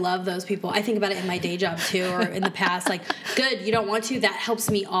 good, I love those people. I think about it in my day job, too, or in the past. Like, good, you don't want to. That helps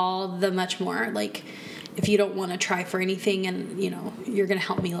me all the much more. Like, if you don't want to try for anything and, you know, you're going to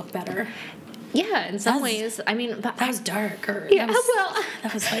help me look better. Yeah, in some ways. I mean, that was dark.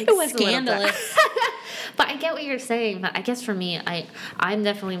 That was like it was scandalous. But I get what you're saying. But I guess for me, I'm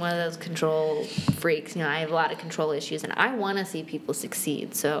definitely one of those control freaks. You know, I have a lot of control issues, and I want to see people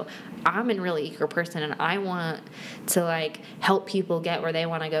succeed. So I'm a really eager person, and I want to like help people get where they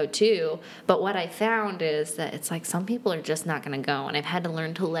want to go too. But what I found is that it's like some people are just not going to go, and I've had to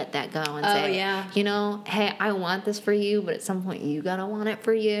learn to let that go and say, you know, hey, I want this for you, but at some point you gotta want it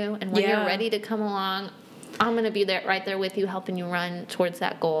for you, and when you're ready to come along, I'm gonna be there, right there with you, helping you run towards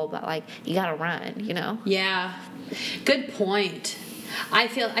that goal. But like, you gotta run, you know? Yeah, good point. I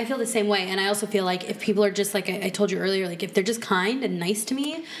feel the same way, and I also feel like if people are just like I told you earlier, like if they're just kind and nice to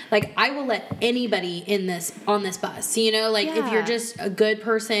me, like I will let anybody on this bus. You know, like if you're just a good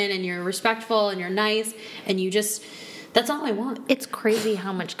person and you're respectful and you're nice and you just, that's all I want. It's crazy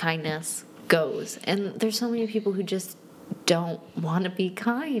how much kindness goes, and there's so many people who just don't want to be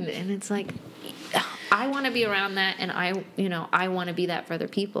kind, and it's like, I want to be around that, and I want to be that for other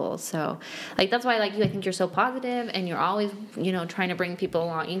people. So like that's why I like you. I think you're so positive, and you're always trying to bring people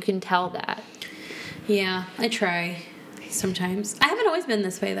along. You can tell that. Yeah, I try sometimes. I haven't always been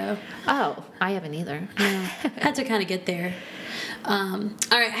this way though. Oh, I haven't either. Yeah, I had to kind of get there. All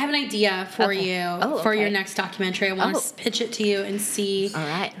right, I have an idea for you for your next documentary. I want to pitch it to you and see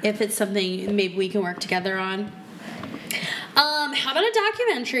if it's something maybe we can work together on. How about a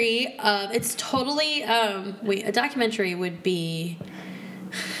documentary? It's totally a documentary would be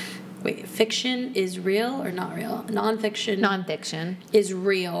fiction is real or not real? Nonfiction is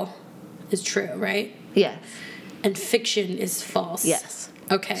real, is true, right? Yes. And fiction is false. Yes.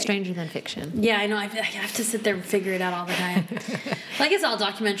 Okay. Stranger than fiction. Yeah, I know. I have to sit there and figure it out all the time. Well, I guess all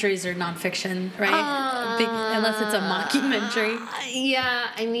documentaries are nonfiction, right? Unless it's a mockumentary. Yeah,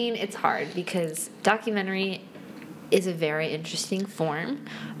 I mean, it's hard because documentary is a very interesting form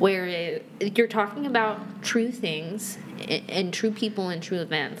where you're talking about true things and true people and true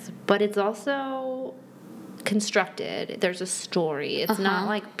events, but it's also constructed. There's a story. It's not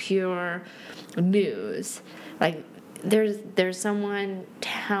like pure news. Like there's someone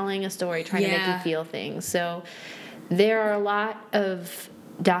telling a story, trying to make you feel things. So there are a lot of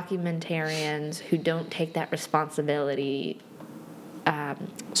documentarians who don't take that responsibility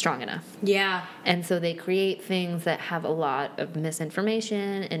strong enough. Yeah. And so they create things that have a lot of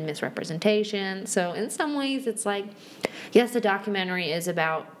misinformation and misrepresentation. So in some ways it's like, yes, the documentary is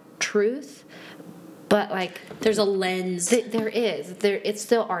about truth, but like there's a lens. It's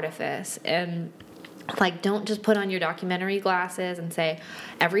still artifice. And like, don't just put on your documentary glasses and say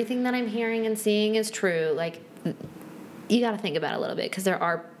everything that I'm hearing and seeing is true. Like, you got to think about it a little bit because there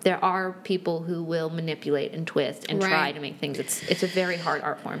are people who will manipulate and twist and try to make things. It's a very hard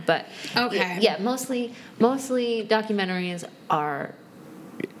art form, but mostly documentaries are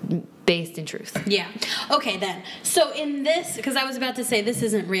based in truth. Yeah. Okay, then. So in this, because I was about to say this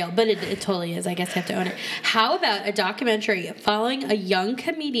isn't real, but it totally is. I guess you have to own it. How about a documentary following a young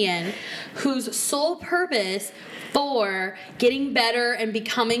comedian whose sole purpose for getting better and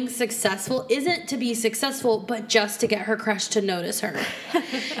becoming successful isn't to be successful, but just to get her crush to notice her.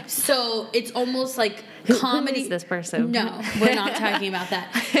 So it's almost like comedy. Who is this person? No, we're not talking about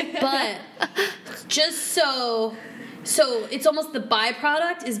that. But just so it's almost the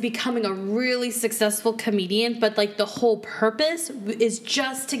byproduct is becoming a really successful comedian, but like the whole purpose is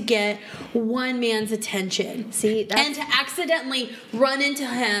just to get one man's attention. See, and to accidentally run into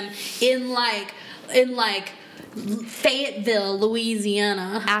him in like Fayetteville,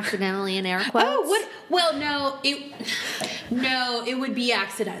 Louisiana. Accidentally in air quotes? Oh, what? Well, no, it would be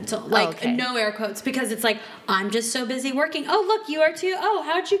accidental. Like, no air quotes, because it's like, I'm just so busy working. Oh, look, you are too. Oh,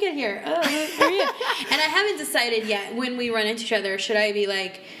 how'd you get here? Oh, who are you? And I haven't decided yet when we run into each other, should I be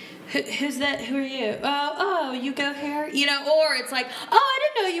like, who's that? Who are you? Oh, you go here? You know, or it's like, oh, I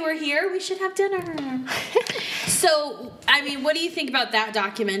didn't know you were here. We should have dinner. So, I mean, what do you think about that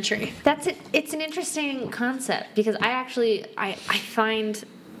documentary? That's it. It's an interesting concept because I find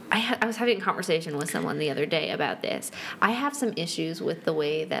I was having a conversation with someone the other day about this. I have some issues with the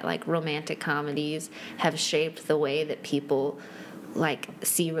way that like romantic comedies have shaped the way that people like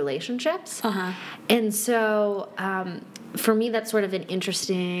see relationships. And so for me, that's sort of an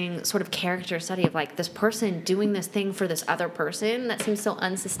interesting sort of character study of like this person doing this thing for this other person that seems so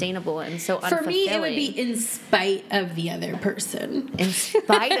unsustainable and so unfulfilling. For me, it would be in spite of the other person. In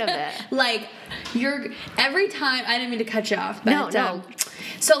spite of it. Like, every time, I didn't mean to cut you off, but no.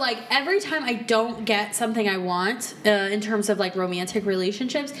 So, like, every time I don't get something I want in terms of, like, romantic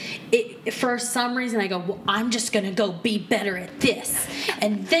relationships, for some reason I go, well, I'm just going to go be better at this.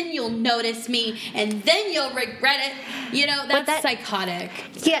 And then you'll notice me, and then you'll regret it. You know, that's psychotic.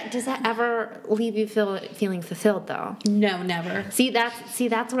 Yeah, does that ever leave you feeling fulfilled, though? No, never. See,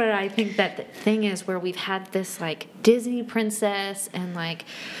 that's what I think that the thing is, where we've had this, like, Disney princess and, like,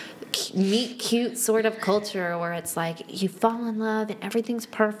 meet cute sort of culture where it's like you fall in love and everything's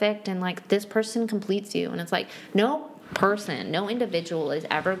perfect and like this person completes you, and it's like no individual is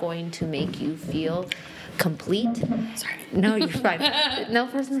ever going to make you feel complete. Sorry. No, you're fine. No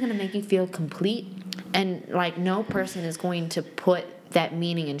person's going to make you feel complete, and like no person is going to put that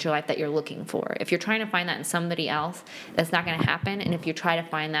meaning into your life that you're looking for. If you're trying to find that in somebody else, that's not going to happen. And if you try to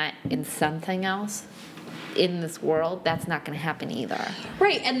find that in something else in this world, that's not going to happen either.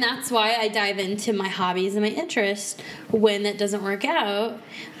 Right, and that's why I dive into my hobbies and my interests when it doesn't work out.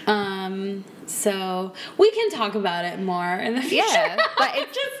 So we can talk about it more in the future. Yeah, but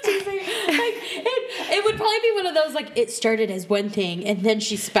it's just teasing. Like, it would probably be one of those, like, it started as one thing and then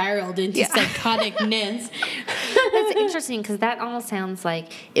she spiraled into psychoticness. That's interesting, because that almost sounds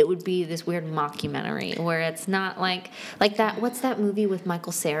like it would be this weird mockumentary where it's not like that. What's that movie with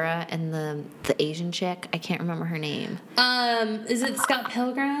Michael Cera and the Asian chick? I can't remember her name. Is it Scott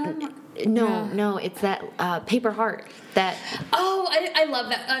Pilgrim? No, it's that Paper Heart. That I love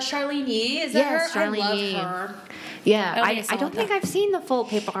that. Charlene Yee, is that her? Charlene I love Yee. her. Yeah, I don't think I've seen the full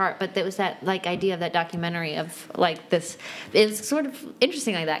Paper Heart, but there was that like idea of that documentary of like this. It's sort of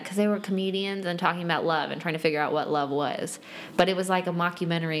interesting like that because they were comedians and talking about love and trying to figure out what love was. But it was like a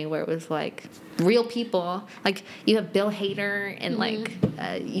mockumentary where it was like real people. Like you have Bill Hader and like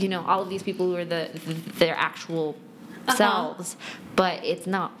all of these people who are their actual selves, but it's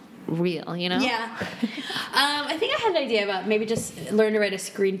not real, Yeah. I think I had an idea about maybe just learn to write a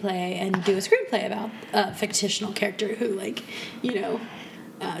screenplay and do a screenplay about a fictional character who, like,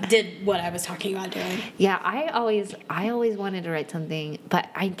 did what I was talking about doing. Yeah, I always wanted to write something, but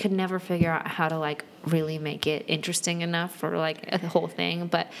I could never figure out how to, like, really make it interesting enough for, like, the whole thing.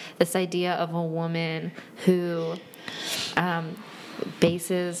 But this idea of a woman who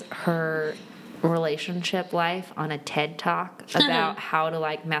bases her relationship life on a TED Talk about how to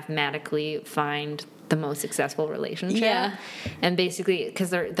like mathematically find the most successful relationship. Yeah. And basically, because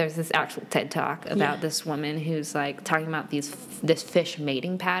there's this actual TED Talk about this woman who's like talking about this fish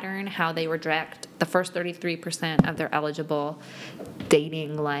mating pattern, how they reject the first 33% of their eligible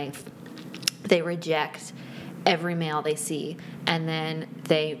dating life. They reject every male they see, and then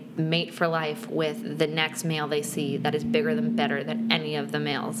they mate for life with the next male they see that is bigger than better than any of the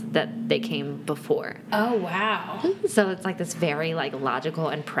males that they came before. Oh, wow. So it's like this very like logical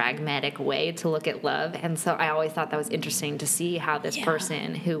and pragmatic way to look at love. And so I always thought that was interesting to see how this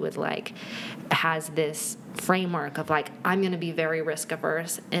person who would like has this framework of like, I'm going to be very risk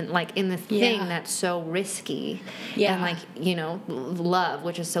averse and like in the thing that's so risky and like, love,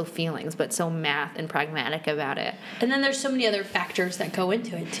 which is so feelings, but so math and pragmatic about it. And then there's so many other factors that go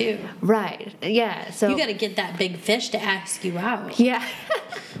into it too. Right. Yeah. So you got to get that big fish to ask you out. Yeah.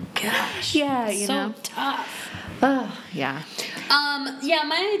 Gosh. Yeah. So tough. Oh, yeah.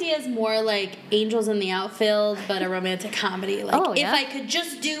 My idea is more like Angels in the Outfield, but a romantic comedy. Like, if I could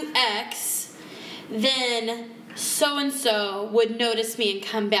just do X, then so-and-so would notice me and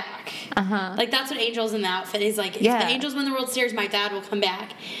come back. Like, that's what Angels in the Outfit is. Like, if the Angels win the World Series, my dad will come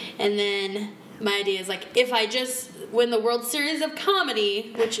back. And then my idea is, like, if I just win the World Series of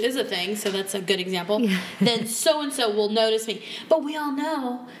comedy, which is a thing, so that's a good example, then so-and-so will notice me. But we all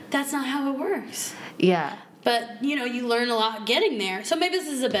know that's not how it works. Yeah. But, you learn a lot getting there. So maybe this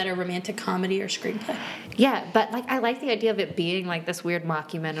is a better romantic comedy or screenplay. Yeah, but, like, I like the idea of it being, like, this weird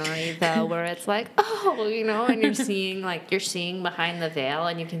mockumentary, though, where it's like, and you're seeing behind the veil,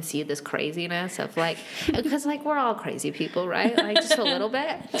 and you can see this craziness of, like, because, like, we're all crazy people, right? Like, just a little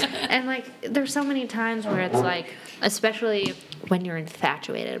bit. And, like, there's so many times where it's, like, especially when you're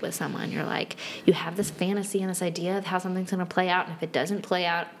infatuated with someone, you're, like, you have this fantasy and this idea of how something's going to play out, and if it doesn't play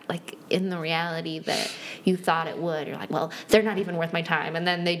out, like, in the reality that you thought it would, you're like, well, they're not even worth my time. And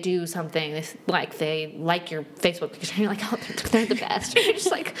then they do something, like they like your Facebook picture, and you're like, oh, they're the best. You're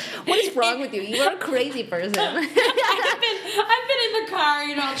just like, what is wrong with you? You are a crazy person. I've been in the car,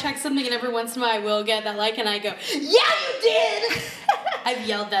 I'll check something, and every once in a while I will get that like, and I go, yeah, you did! I've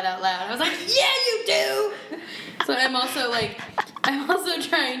yelled that out loud. I was like, yeah, you do! So I'm also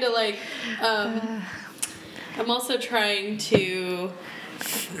trying to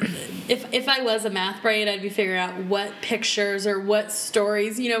if I was a math brain, I'd be figuring out what pictures or what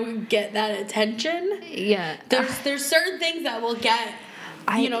stories, get that attention. Yeah. There's certain things that will get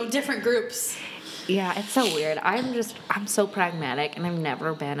different groups. Yeah, it's so weird. I'm so pragmatic, and I've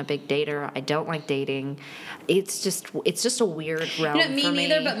never been a big dater. I don't like dating. It's just a weird realm for me. Me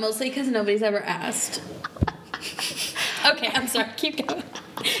neither, but mostly because nobody's ever asked. Okay, I'm sorry. Keep going.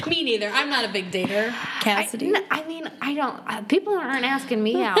 Me neither. I'm not a big dater, Cassidy. I don't. People aren't asking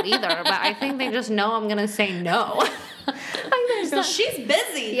me out either, but I think they just know I'm gonna say no. She's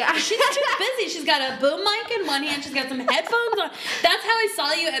busy. Yeah. She's too busy. She's got a boom mic in one hand. She's got some headphones on. That's how I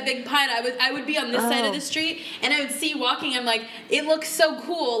saw you at Big Pine. I would be on this side of the street, and I would see you walking. I'm like, it looks so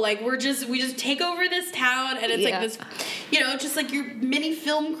cool. Like we just take over this town, and it's like this, just like your mini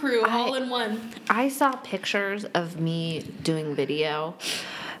film crew all in one. I saw pictures of me doing video.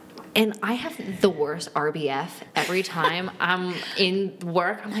 And I have the worst RBF every time I'm in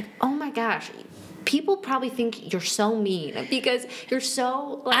work. I'm like, oh my gosh. People probably think you're so mean because you're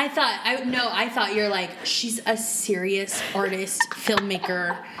so. I thought you're like, she's a serious artist,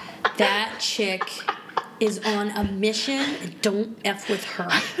 filmmaker. That chick is on a mission. Don't F with her.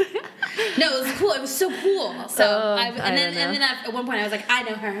 No, it was cool. It was so cool. So then at one point I was like, I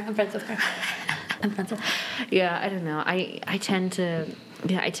know her. I'm friends with her. Yeah, I don't know. I tend to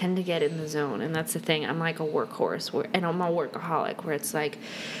get in the zone, and that's the thing. I'm like a workhorse, and I'm a workaholic, where it's like,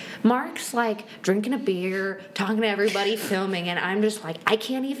 Mark's like drinking a beer, talking to everybody, filming, and I'm just like, I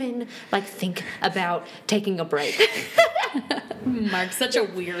can't even like think about taking a break. Mark's such a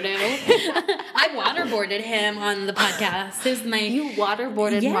weirdo. I waterboarded him on the podcast. You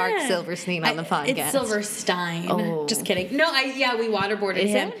waterboarded Mark Silverstein on the podcast. It's Silverstein. Oh. Just kidding. No, we waterboarded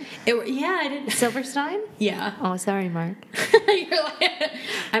him. I did. Silverstein? Yeah. Oh, sorry, Mark. You're like,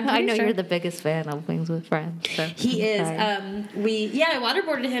 I know you're the biggest fan of Wings with Friends. So he is. I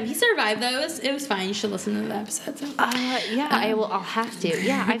waterboarded him. He survived though. It was fine. You should listen to the episode. So. I'll have to.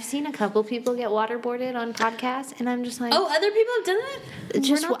 Yeah, I've seen a couple people get waterboarded on podcasts, and I'm just like, oh, other people have done that?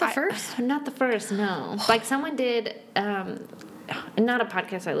 Just We're not the first? Not the first, no. Like someone did, not a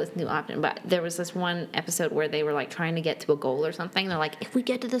podcast I listen to often, but there was this one episode where they were like trying to get to a goal or something. They're like, if we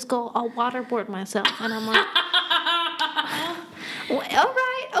get to this goal, I'll waterboard myself. And I'm like, well, all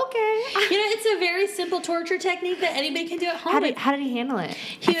right, okay. It's a very simple torture technique that anybody can do at home. How did he handle it?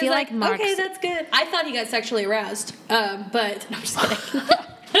 He was like, okay, that's good. I thought he got sexually aroused, but no, I'm just kidding.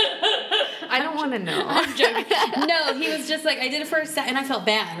 I don't want to know. I'm joking. No, he was just like, I did it for a second, and I felt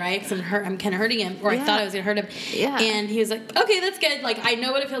bad, right? Because I'm kind of hurting him, or I thought I was going to hurt him. Yeah. And he was like, okay, that's good. Like, I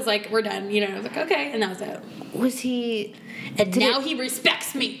know what it feels like. We're done. I was like, okay. And that was it. Was he... And now he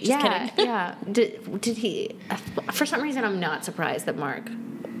respects me. Just kidding. Yeah. Did he... For some reason, I'm not surprised that Mark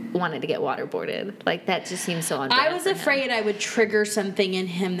wanted to get waterboarded. Like, that just seems so unfair. I was afraid I would trigger something in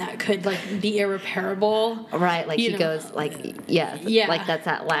him that could, like, be irreparable. Right, like he goes, like, like that's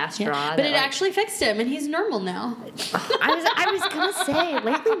that last straw. But it actually fixed him, and he's normal now. I was going to say,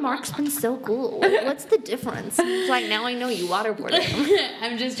 lately Mark's been so cool. What's the difference? It's like, now I know you waterboarded him.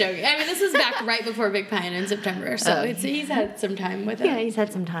 I'm just joking. I mean, this was back right before Big Pine in September, so he's had some time with it. Yeah, he's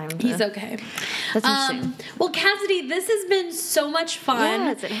had some time. He's okay. That's interesting. Well, Cassidy, this has been so much fun.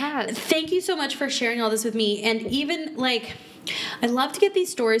 Yes, it has. Thank you so much for sharing all this with me. And even, like, I love to get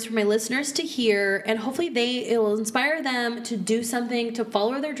these stories for my listeners to hear, and hopefully it'll inspire them to do something, to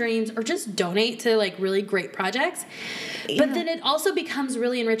follow their dreams, or just donate to, like, really great projects. Yeah. But then it also becomes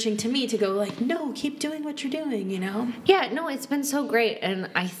really enriching to me to go, like, no, keep doing what you're doing, Yeah, no, it's been so great. And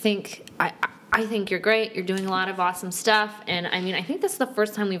I think... I think you're great. You're doing a lot of awesome stuff. And, I mean, I think this is the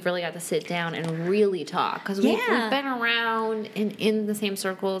first time we've really got to sit down and really talk. Because we've been around and in the same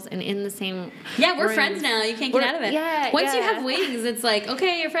circles and in the same Yeah, we're friends now. You can't get out of it. Yeah, Once you have Wings, it's like,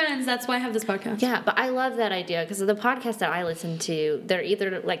 okay, you're friends. That's why I have this podcast. Yeah, but I love that idea. Because the podcasts that I listen to, they're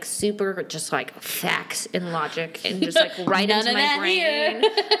either, like, super just, like, facts and logic and just, like, right into my brain.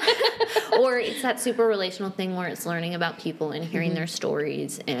 Or it's that super relational thing where it's learning about people and hearing their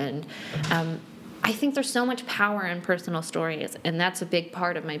stories. And, I think there's so much power in personal stories, and that's a big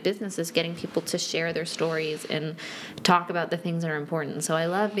part of my business is getting people to share their stories and talk about the things that are important. So I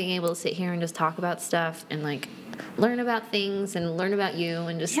love being able to sit here and just talk about stuff and, like, learn about things and learn about you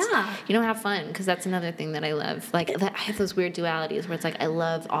and just, have fun, because that's another thing that I love. Like, I have those weird dualities where it's like I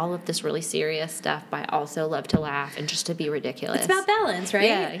love all of this really serious stuff, but I also love to laugh and just to be ridiculous. It's about balance, right?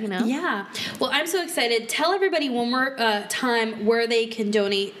 Yeah, Yeah. Well, I'm so excited. Tell everybody one more time where they can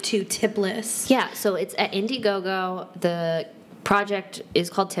donate to Tipless. Yeah, so it's at Indiegogo. The project is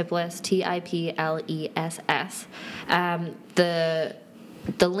called Tipless, Tipless.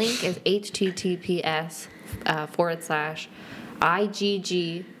 The link is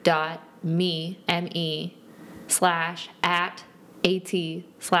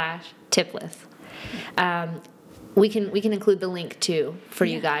we can include the link too for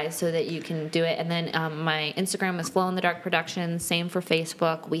you guys so that you can do it. And then my Instagram is Flow in the Dark Productions. Same for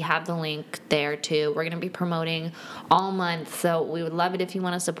Facebook. We have the link there too. We're going to be promoting all month, so we would love it if you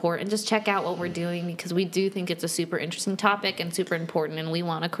want to support and just check out what we're doing, because we do think it's a super interesting topic and super important, and we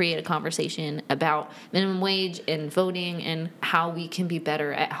want to create a conversation about minimum wage and voting and how we can be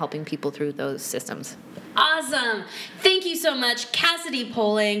better at helping people through those systems. Awesome. Thank you so much, Cassidy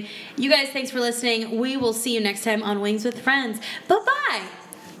Poling. You guys, thanks for listening. We will see you next time on Wings with Friends. Bye-bye.